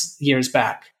 minutes years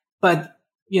back. But,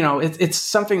 it's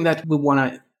something that we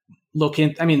want to look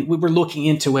in. I mean, we were looking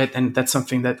into it, and that's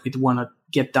something that we'd want to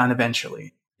get done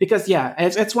eventually. Because, yeah,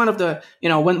 it's one of the,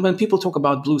 when people talk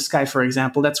about Blue Sky, for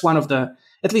example, that's one of the,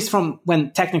 at least from when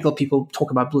technical people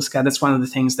talk about Blue Sky, that's one of the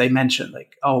things they mention,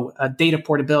 like, data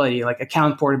portability, like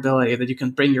account portability, that you can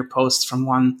bring your posts from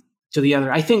one to the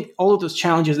other. I think all of those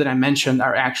challenges that I mentioned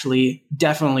are actually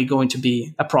definitely going to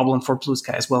be a problem for Blue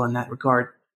Sky as well in that regard.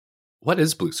 What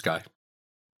is Blue Sky?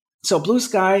 So Blue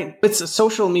Sky, it's a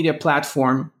social media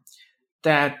platform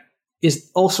that is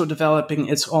also developing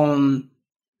its own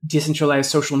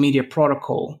decentralized social media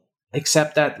protocol,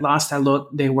 except that last I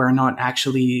looked, they were not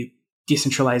actually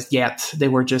decentralized yet. They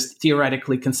were just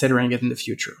theoretically considering it in the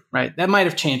future, right? That might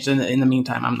have changed in the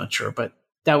meantime, I'm not sure, but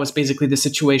that was basically the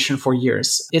situation for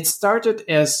years. It started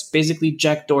as basically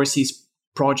Jack Dorsey's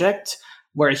project,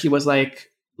 where he was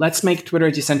like, let's make Twitter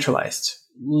decentralized.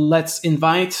 Let's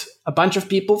invite a bunch of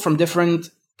people from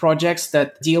different projects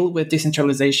that deal with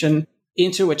decentralization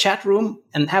into a chat room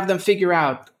and have them figure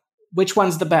out which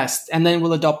one's the best, and then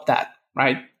we'll adopt that,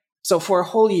 right? So for a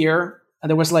whole year,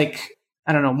 there was like,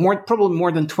 I don't know, probably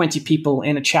more than 20 people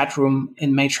in a chat room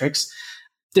in Matrix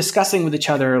discussing with each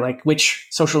other, like, which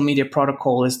social media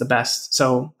protocol is the best.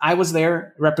 So I was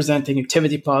there representing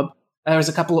ActivityPub. There was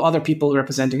a couple of other people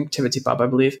representing ActivityPub, I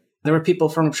believe. There were people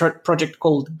from a short project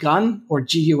called GUN, or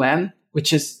GUN,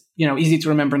 which is, easy to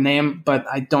remember name, but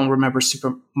I don't remember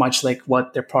super much like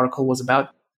what their protocol was about.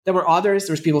 There were others.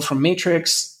 There was people from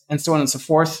Matrix and so on and so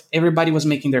forth. Everybody was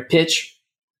making their pitch.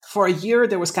 For a year,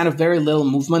 there was kind of very little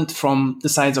movement from the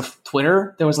sides of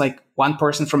Twitter. There was like one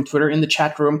person from Twitter in the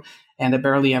chat room, and they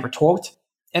barely ever talked.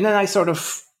 And then I sort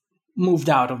of moved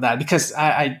out of that because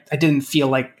I didn't feel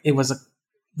like it was a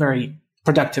very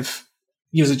productive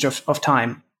usage of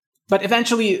time. But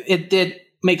eventually it did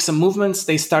make some movements.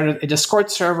 They started a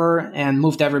Discord server and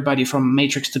moved everybody from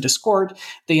Matrix to Discord.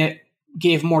 They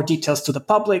gave more details to the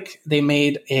public. They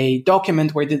made a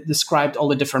document where they described all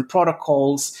the different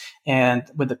protocols and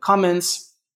with the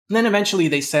comments. And then eventually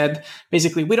they said,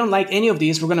 basically, we don't like any of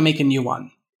these. We're going to make a new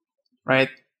one, right?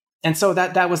 And so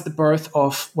that was the birth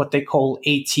of what they call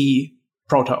AT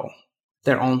Proto,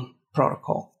 their own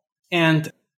protocol.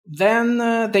 And then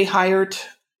they hired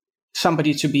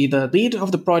somebody to be the lead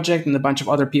of the project and a bunch of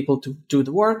other people to do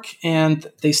the work. And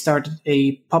they started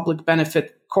a public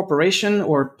benefit corporation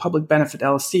or public benefit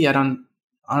LLC. I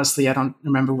don't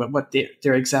remember what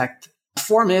their exact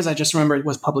form is. I just remember it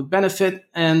was public benefit,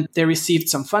 and they received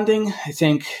some funding, I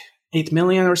think 8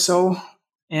 million or so.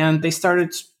 And they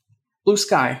started Blue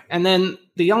Sky. And then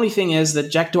the only thing is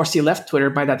that Jack Dorsey left Twitter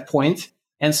by that point.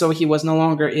 And so he was no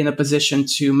longer in a position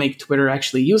to make Twitter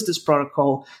actually use this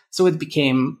protocol. So it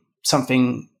became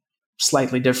something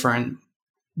slightly different,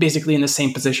 basically in the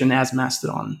same position as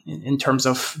Mastodon in terms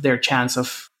of their chance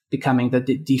of becoming the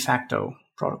de facto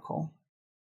protocol.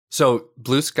 So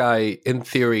Blue Sky, in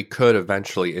theory, could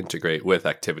eventually integrate with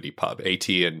ActivityPub. AT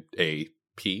and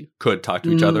AP could talk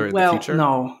to each other in the future?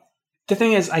 No. The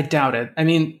thing is, I doubt it. I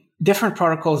mean, different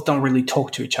protocols don't really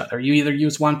talk to each other. You either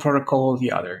use one protocol or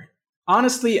the other.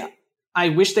 Honestly, I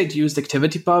wish they'd used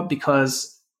ActivityPub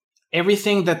because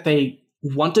everything that they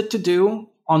wanted to do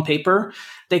on paper,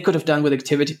 they could have done with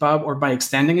ActivityPub or by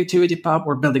extending ActivityPub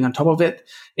or building on top of it.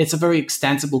 It's a very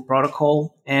extensible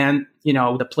protocol. And,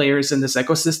 the players in this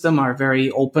ecosystem are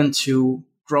very open to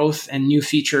growth and new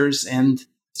features and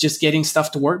just getting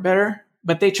stuff to work better.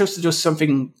 But they chose to do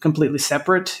something completely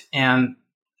separate. And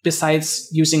besides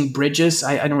using bridges,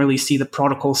 I don't really see the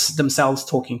protocols themselves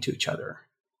talking to each other.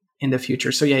 in the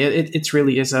future. So yeah, it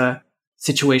really is a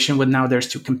situation where now there's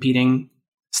two competing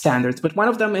standards, but one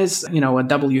of them is, a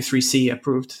W3C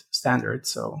approved standard.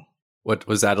 So what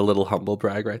was that? A little humble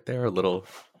brag right there? A little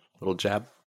jab?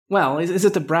 Well, is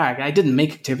it a brag? I didn't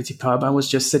make ActivityPub. I was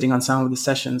just sitting on some of the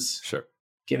sessions, sure,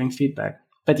 giving feedback.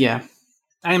 But yeah,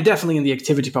 I am definitely in the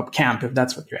ActivityPub camp, if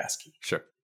that's what you're asking. Sure.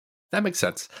 That makes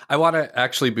sense. I want to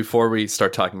actually, before we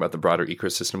start talking about the broader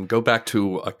ecosystem, go back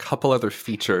to a couple other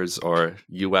features or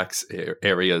UX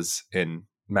areas in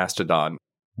Mastodon.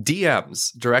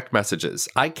 DMs, direct messages.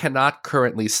 I cannot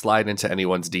currently slide into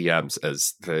anyone's DMs,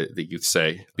 as the youth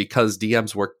say, because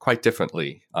DMs work quite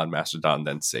differently on Mastodon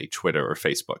than, say, Twitter or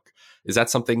Facebook. Is that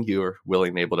something you're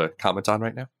willing and able to comment on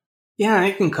right now? Yeah,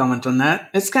 I can comment on that.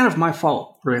 It's kind of my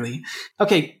fault, really.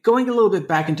 Okay, going a little bit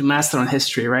back into Mastodon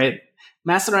history, right?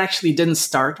 Mastodon actually didn't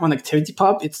start on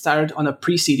ActivityPub. It started on a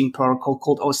preceding protocol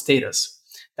called OStatus.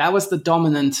 That was the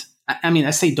dominant,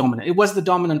 I say dominant. It was the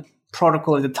dominant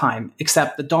protocol at the time,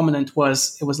 except the dominant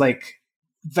was like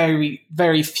very,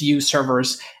 very few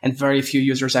servers and very few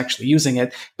users actually using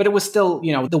it. But it was still,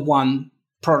 the one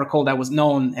protocol that was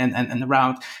known and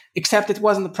around, except it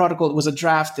wasn't the protocol. It was a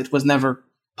draft. It was never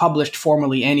published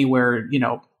formally anywhere,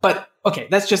 But okay,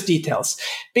 that's just details.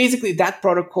 Basically, that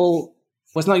protocol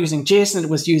was not using JSON. It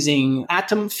was using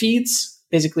Atom feeds,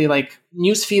 basically like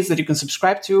news feeds that you can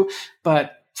subscribe to,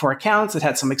 but for accounts, it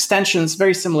had some extensions,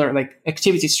 very similar, like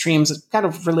activity streams, kind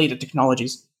of related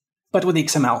technologies, but with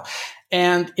XML.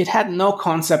 And it had no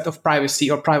concept of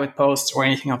privacy or private posts or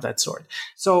anything of that sort.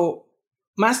 So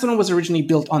Mastodon was originally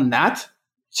built on that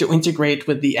to integrate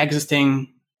with the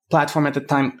existing platform at the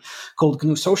time called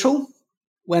GNU Social.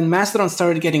 When Mastodon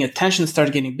started getting attention,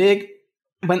 started getting big,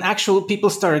 when actual people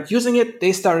started using it,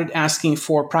 they started asking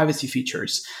for privacy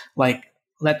features, like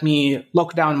let me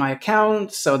lock down my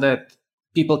account so that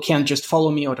people can't just follow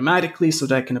me automatically so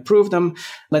that I can approve them.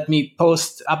 Let me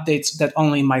post updates that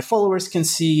only my followers can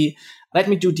see. Let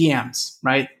me do DMs,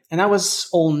 right? And that was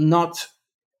all not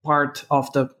part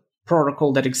of the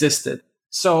protocol that existed.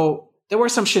 So there were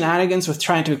some shenanigans with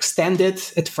trying to extend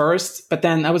it at first, but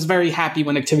then I was very happy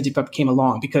when ActivityPub came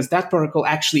along because that protocol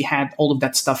actually had all of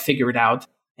that stuff figured out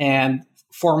and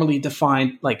formally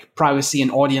defined like privacy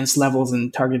and audience levels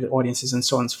and targeted audiences and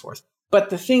so on and so forth. But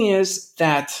the thing is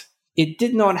that it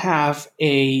did not have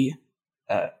in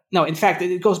fact,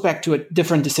 it goes back to a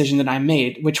different decision that I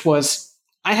made, which was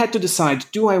I had to decide,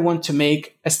 do I want to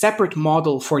make a separate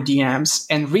model for DMs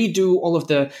and redo all of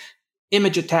the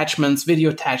image attachments, video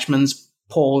attachments,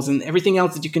 polls, and everything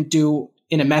else that you can do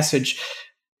in a message,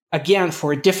 again,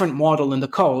 for a different model in the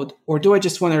code? Or do I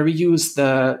just want to reuse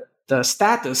the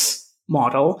status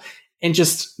model and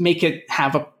just make it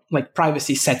have a like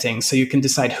privacy setting so you can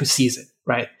decide who sees it,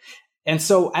 right? And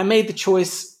so I made the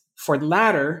choice for the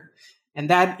latter, and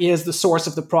that is the source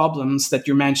of the problems that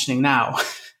you're mentioning now,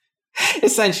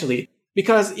 essentially.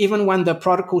 Because even when the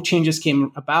protocol changes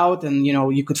came about and,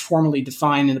 you could formally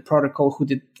define in the protocol who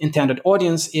the intended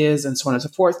audience is and so on and so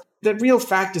forth, the real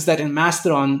fact is that in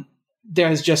Mastodon,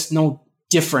 there is just no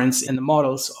difference in the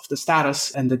models of the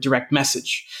status and the direct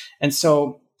message. And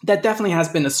so that definitely has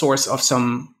been a source of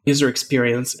some user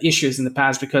experience issues in the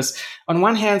past, because on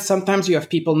one hand, sometimes you have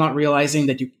people not realizing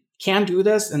that you can do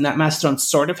this and that Mastodon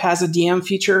sort of has a DM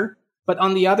feature. But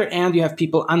on the other hand, you have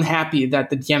people unhappy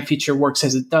that the DM feature works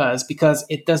as it does because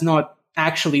it does not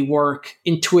actually work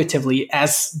intuitively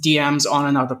as DMs on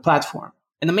another platform.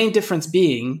 And the main difference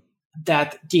being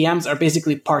that DMs are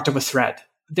basically part of a thread.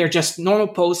 They're just normal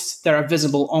posts that are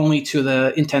visible only to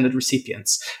the intended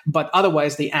recipients, but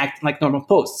otherwise they act like normal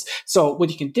posts. So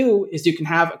what you can do is you can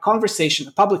have a conversation,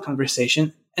 a public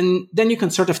conversation, and then you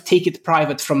can sort of take it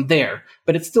private from there,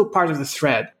 but it's still part of the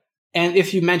thread. And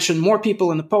if you mention more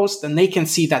people in the post, then they can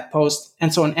see that post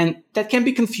and so on. And that can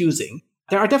be confusing.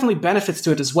 There are definitely benefits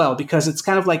to it as well, because it's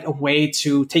kind of like a way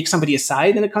to take somebody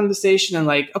aside in a conversation and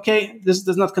like, okay, this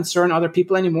does not concern other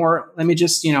people anymore. Let me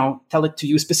just, tell it to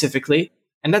you specifically.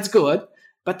 And that's good.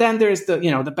 But then there's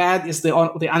the bad is the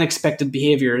unexpected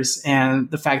behaviors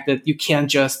and the fact that you can't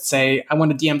just say, I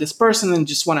want to DM this person and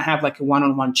just want to have like a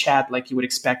one-on-one chat like you would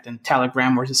expect in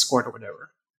Telegram or Discord or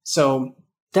whatever. So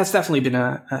that's definitely been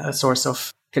a source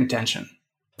of contention.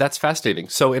 That's fascinating.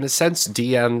 So in a sense,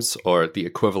 DMs or the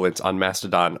equivalent on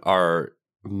Mastodon are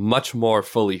much more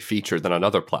fully featured than on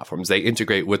other platforms. They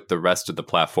integrate with the rest of the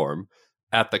platform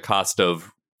at the cost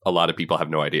of a lot of people have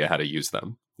no idea how to use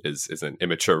them. Is an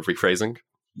immature rephrasing?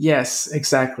 Yes,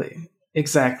 exactly.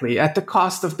 At the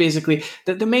cost of basically,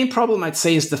 the main problem I'd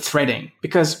say is the threading,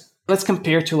 because let's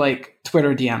compare to like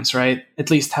Twitter DMs, right?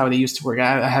 At least how they used to work.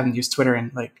 I haven't used Twitter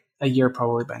in like a year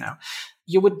probably by now.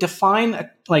 you would define a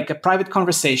private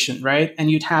conversation, right? And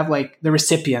you'd have like the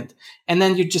recipient. And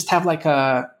then you'd just have like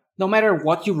no matter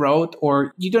what you wrote,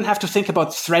 or you don't have to think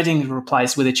about threading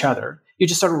replies with each other. You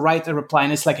just sort of write a reply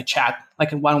and it's like a chat,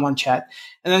 like a one-on-one chat.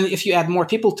 And then if you add more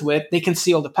people to it, they can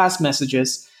see all the past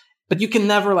messages, but you can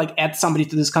never like add somebody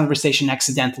to this conversation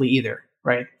accidentally either,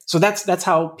 right? So that's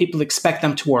how people expect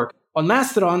them to work. On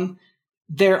Mastodon,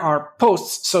 there are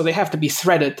posts, so they have to be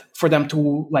threaded for them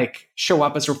to like show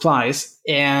up as replies.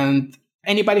 And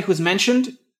anybody who's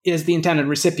mentioned is the intended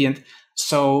recipient.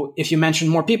 So if you mention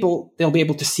more people, they'll be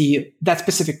able to see that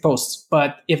specific post.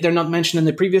 But if they're not mentioned in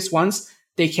the previous ones,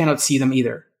 they cannot see them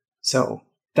either. So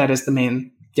that is the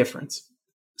main difference.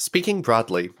 Speaking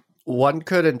broadly, one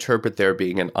could interpret there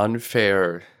being an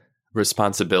unfair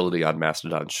responsibility on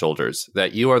Mastodon's shoulders,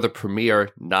 that you are the premier,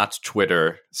 not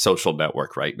Twitter, social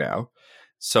network right now.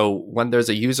 So when there's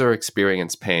a user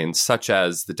experience pain, such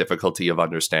as the difficulty of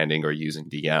understanding or using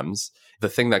DMs, the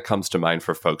thing that comes to mind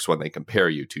for folks when they compare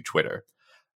you to Twitter,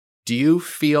 do you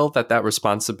feel that that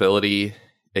responsibility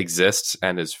exists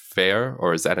and is fair,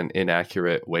 or is that an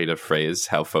inaccurate way to phrase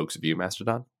how folks view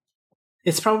Mastodon?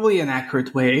 It's probably an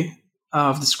accurate way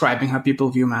of describing how people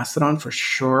view Mastodon for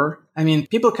sure. I mean,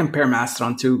 people compare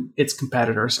Mastodon to its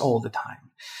competitors all the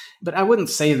time. But I wouldn't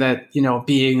say that,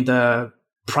 being the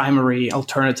primary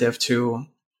alternative to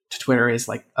Twitter is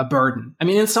like a burden. I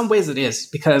mean, in some ways it is,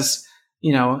 because,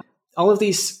 all of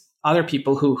these other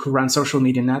people who run social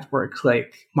media networks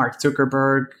like Mark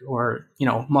Zuckerberg or,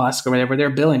 Musk or whatever, they're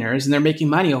billionaires and they're making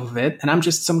money off of it. And I'm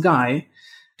just some guy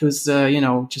who's,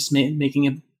 just making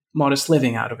a modest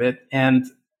living out of it. And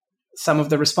some of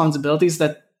the responsibilities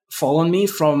that fall on me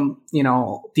from,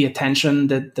 the attention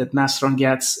that Mastodon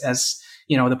gets as,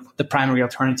 the primary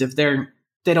alternative,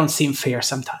 they don't seem fair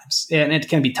sometimes, and it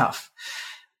can be tough.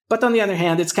 But on the other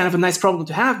hand, it's kind of a nice problem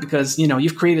to have because,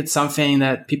 you've created something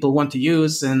that people want to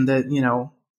use, and that,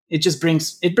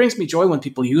 it brings me joy when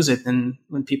people use it and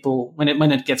when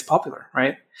it gets popular,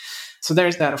 right? So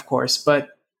there's that, of course. But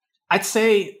I'd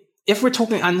say if we're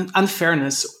talking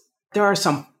unfairness, there are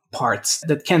some parts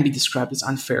that can be described as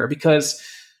unfair, because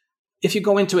if you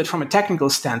go into it from a technical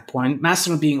standpoint,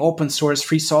 Mastodon being open source,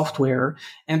 free software,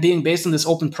 and being based on this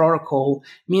open protocol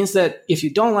means that if you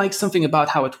don't like something about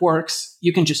how it works,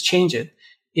 you can just change it.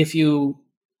 If you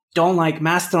don't like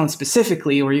Mastodon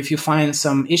specifically, or if you find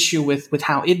some issue with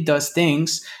how it does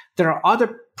things, there are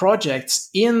other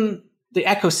projects in the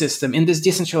ecosystem, in this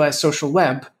decentralized social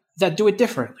web, that do it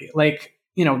differently, like,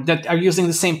 that are using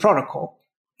the same protocol.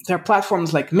 There are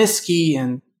platforms like Miski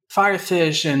and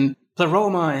Firefish and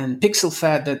Pleroma and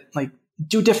PixelFed that like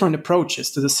do different approaches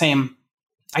to the same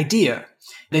idea.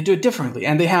 They do it differently,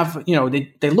 and they have,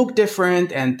 they look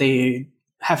different, and they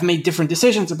have made different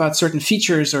decisions about certain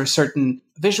features or certain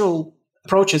visual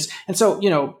approaches. And so,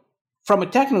 from a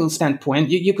technical standpoint,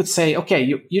 you could say, okay,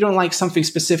 you don't like something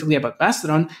specifically about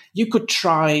Mastodon, you could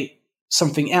try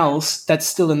something else that's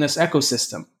still in this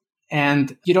ecosystem.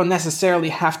 And you don't necessarily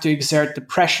have to exert the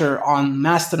pressure on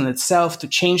Mastodon itself to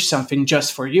change something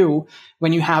just for you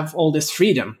when you have all this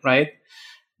freedom, right?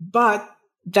 But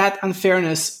that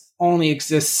unfairness only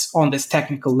exists on this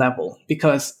technical level,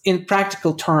 because in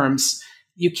practical terms,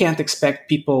 you can't expect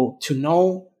people to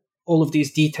know all of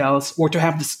these details, or to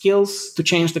have the skills to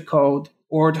change the code,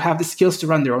 or to have the skills to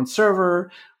run their own server,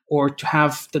 or to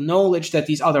have the knowledge that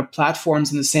these other platforms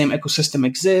in the same ecosystem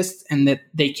exist and that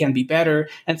they can be better.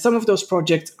 And some of those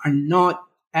projects are not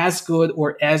as good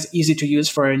or as easy to use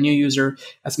for a new user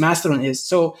as Mastodon is.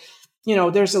 So,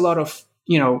 there's a lot of,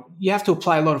 you have to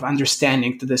apply a lot of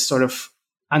understanding to this sort of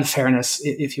unfairness,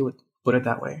 if you would put it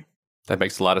that way. That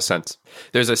makes a lot of sense.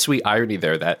 There's a sweet irony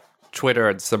there that Twitter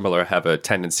and similar have a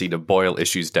tendency to boil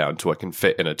issues down to what can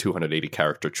fit in a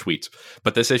 280-character tweet.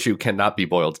 But this issue cannot be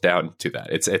boiled down to that.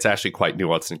 It's actually quite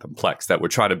nuanced and complex, that we're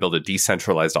trying to build a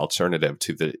decentralized alternative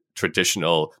to the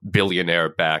traditional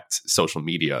billionaire-backed social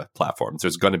media platforms.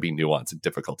 There's going to be nuance and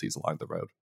difficulties along the road.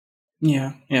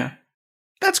 Yeah.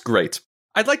 That's great.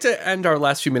 I'd like to end our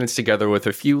last few minutes together with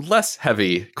a few less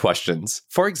heavy questions.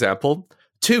 For example,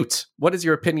 toot. What is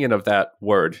your opinion of that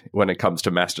word when it comes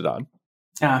to Mastodon?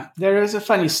 There is a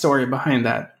funny story behind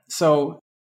that. So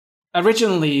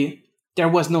originally, there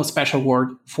was no special word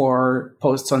for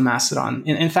posts on Mastodon.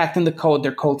 In fact, in the code,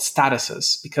 they're called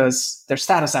statuses because they're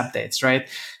status updates, right?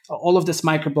 All of this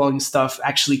microblogging stuff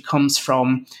actually comes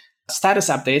from status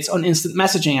updates on instant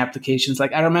messaging applications.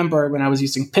 Like I remember when I was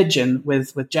using Pigeon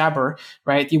with Jabber,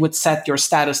 right? You would set your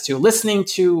status to listening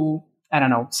to, I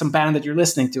don't know, some band that you're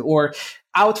listening to, or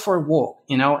out for a walk,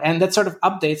 and that sort of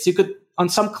updates. You could, on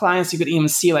some clients, you could even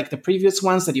see like the previous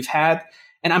ones that you've had.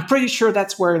 And I'm pretty sure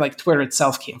that's where like Twitter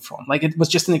itself came from. Like it was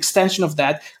just an extension of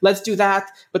that. Let's do that,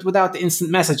 but without the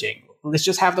instant messaging. Let's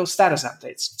just have those status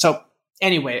updates. So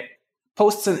anyway,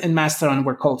 posts in Mastodon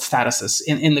were called statuses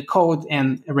in the code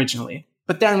and originally.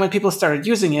 But then when people started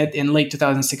using it in late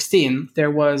 2016,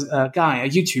 there was a guy, a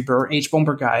YouTuber,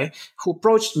 H-Bomber guy, who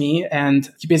approached me and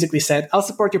he basically said, I'll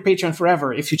support your Patreon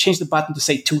forever if you change the button to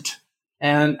say toot.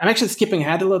 And I'm actually skipping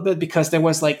ahead a little bit because there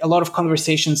was like a lot of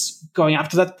conversations going up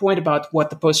to that point about what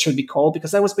the post should be called,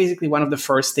 because that was basically one of the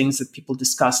first things that people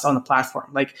discussed on the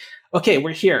platform. Like, okay,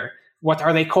 we're here. What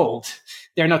are they called?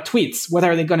 They're not tweets. What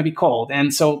are they going to be called?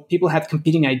 And so people had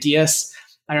competing ideas.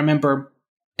 I remember,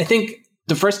 I think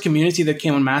the first community that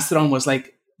came on Mastodon was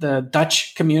like the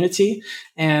Dutch community,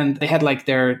 and they had like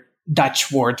their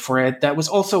Dutch word for it that was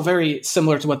also very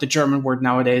similar to what the German word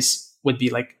nowadays would be.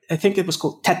 Like, I think it was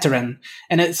called tetteren,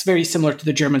 and it's very similar to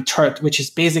the German turt, which is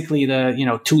basically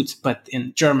the, toot, but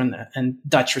in German and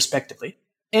Dutch respectively.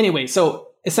 Anyway, so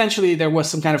essentially there was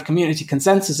some kind of community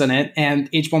consensus on it, and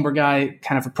H-Bomber guy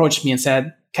kind of approached me and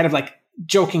said, kind of like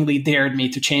jokingly dared me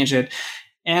to change it.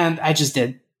 And I just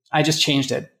did. I just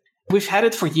changed it. We've had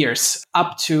it for years,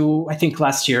 up to, I think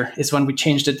last year is when we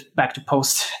changed it back to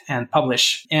post and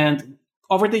publish. And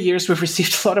over the years, we've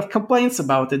received a lot of complaints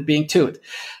about it being toot.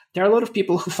 There are a lot of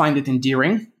people who find it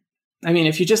endearing. I mean,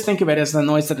 if you just think of it as the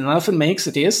noise that an elephant makes,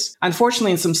 it is.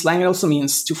 Unfortunately, in some slang, it also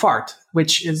means to fart,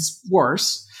 which is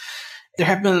worse. There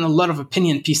have been a lot of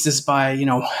opinion pieces by,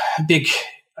 big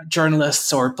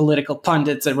journalists or political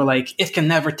pundits that were like, it can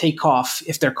never take off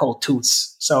if they're called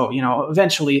toots. So,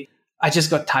 eventually I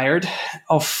just got tired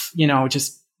of,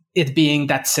 just it being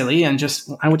that silly, and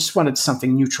I just wanted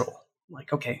something neutral.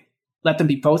 Like, okay, let them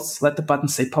be posts, let the button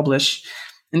say publish.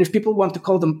 And if people want to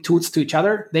call them toots to each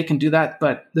other, they can do that,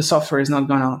 but the software is not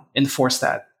going to enforce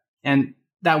that. And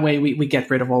that way we get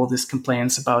rid of all of these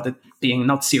complaints about it being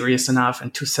not serious enough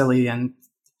and too silly and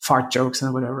fart jokes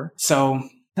and whatever. So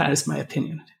that is my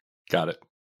opinion. Got it.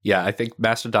 Yeah, I think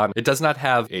Mastodon, it does not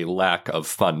have a lack of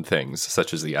fun things,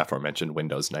 such as the aforementioned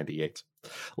Windows 98.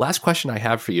 Last question I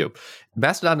have for you.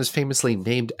 Mastodon is famously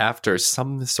named after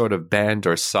some sort of band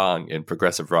or song in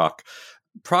progressive rock.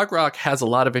 Prog rock has a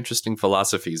lot of interesting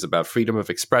philosophies about freedom of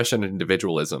expression and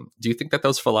individualism. Do you think that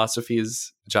those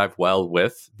philosophies jive well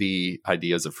with the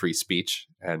ideas of free speech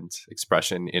and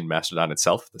expression in Mastodon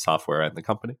itself, the software and the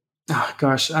company? Oh,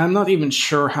 gosh, I'm not even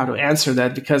sure how to answer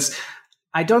that, because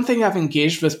I don't think I've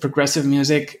engaged with progressive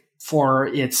music for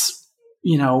its,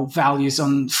 values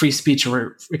on free speech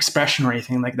or expression or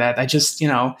anything like that. I just,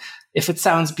 if it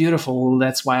sounds beautiful,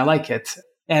 that's why I like it.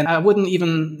 And I wouldn't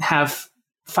even have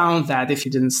found that if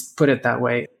you didn't put it that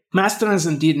way. Mastodon is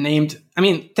indeed named,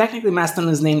 technically Mastodon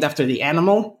is named after the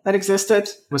animal that existed.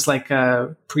 It was like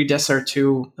a predecessor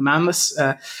to the mammoths.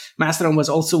 Mastodon was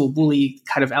also a woolly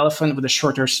kind of elephant with a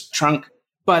shorter trunk.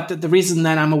 But the reason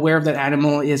that I'm aware of that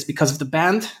animal is because of the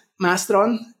band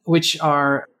Mastodon, which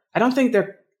I don't think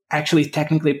they're actually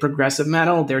technically progressive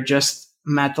metal. They're just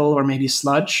metal or maybe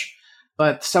sludge.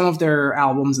 But some of their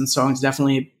albums and songs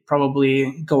definitely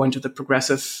probably go into the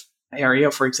progressive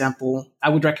area. For example, I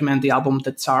would recommend the album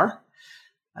The Tsar.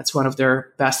 That's one of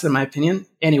their best, in my opinion.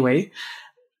 Anyway,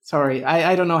 sorry,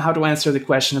 I don't know how to answer the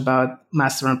question about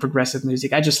Mastodon progressive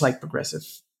music. I just like progressive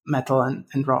metal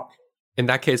and rock. In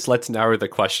that case, let's narrow the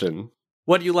question.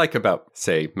 What do you like about,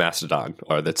 say, Mastodon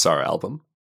or the Tsar album?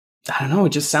 I don't know.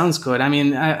 It just sounds good.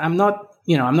 I'm not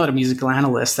a musical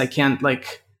analyst. I can't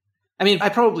I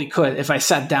probably could if I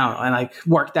sat down and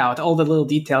worked out all the little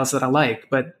details that I like,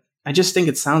 but I just think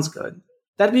it sounds good.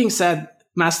 That being said,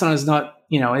 Mastodon is not,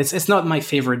 it's not my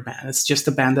favorite band. It's just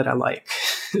a band that I like.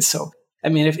 So,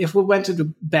 if we went to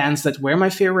the bands that were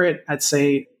my favorite, I'd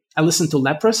say I listen to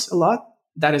Leprous a lot.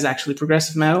 That is actually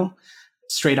progressive metal.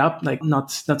 Straight up,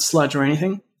 not sludge or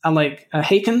anything. I like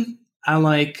Haken. I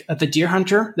like The Deer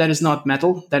Hunter. That is not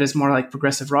metal. That is more like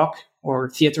progressive rock or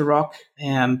theater rock.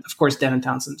 And of course, Devin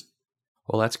Townsend.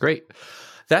 Well, that's great.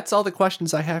 That's all the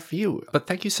questions I have for you. But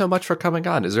thank you so much for coming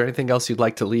on. Is there anything else you'd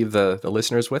like to leave the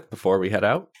listeners with before we head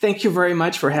out? Thank you very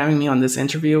much for having me on this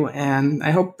interview. And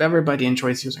I hope everybody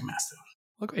enjoys using Mastodon.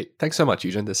 Well, great. Thanks so much,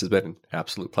 Eugen. This has been an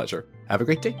absolute pleasure. Have a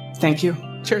great day. Thank you.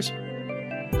 Cheers.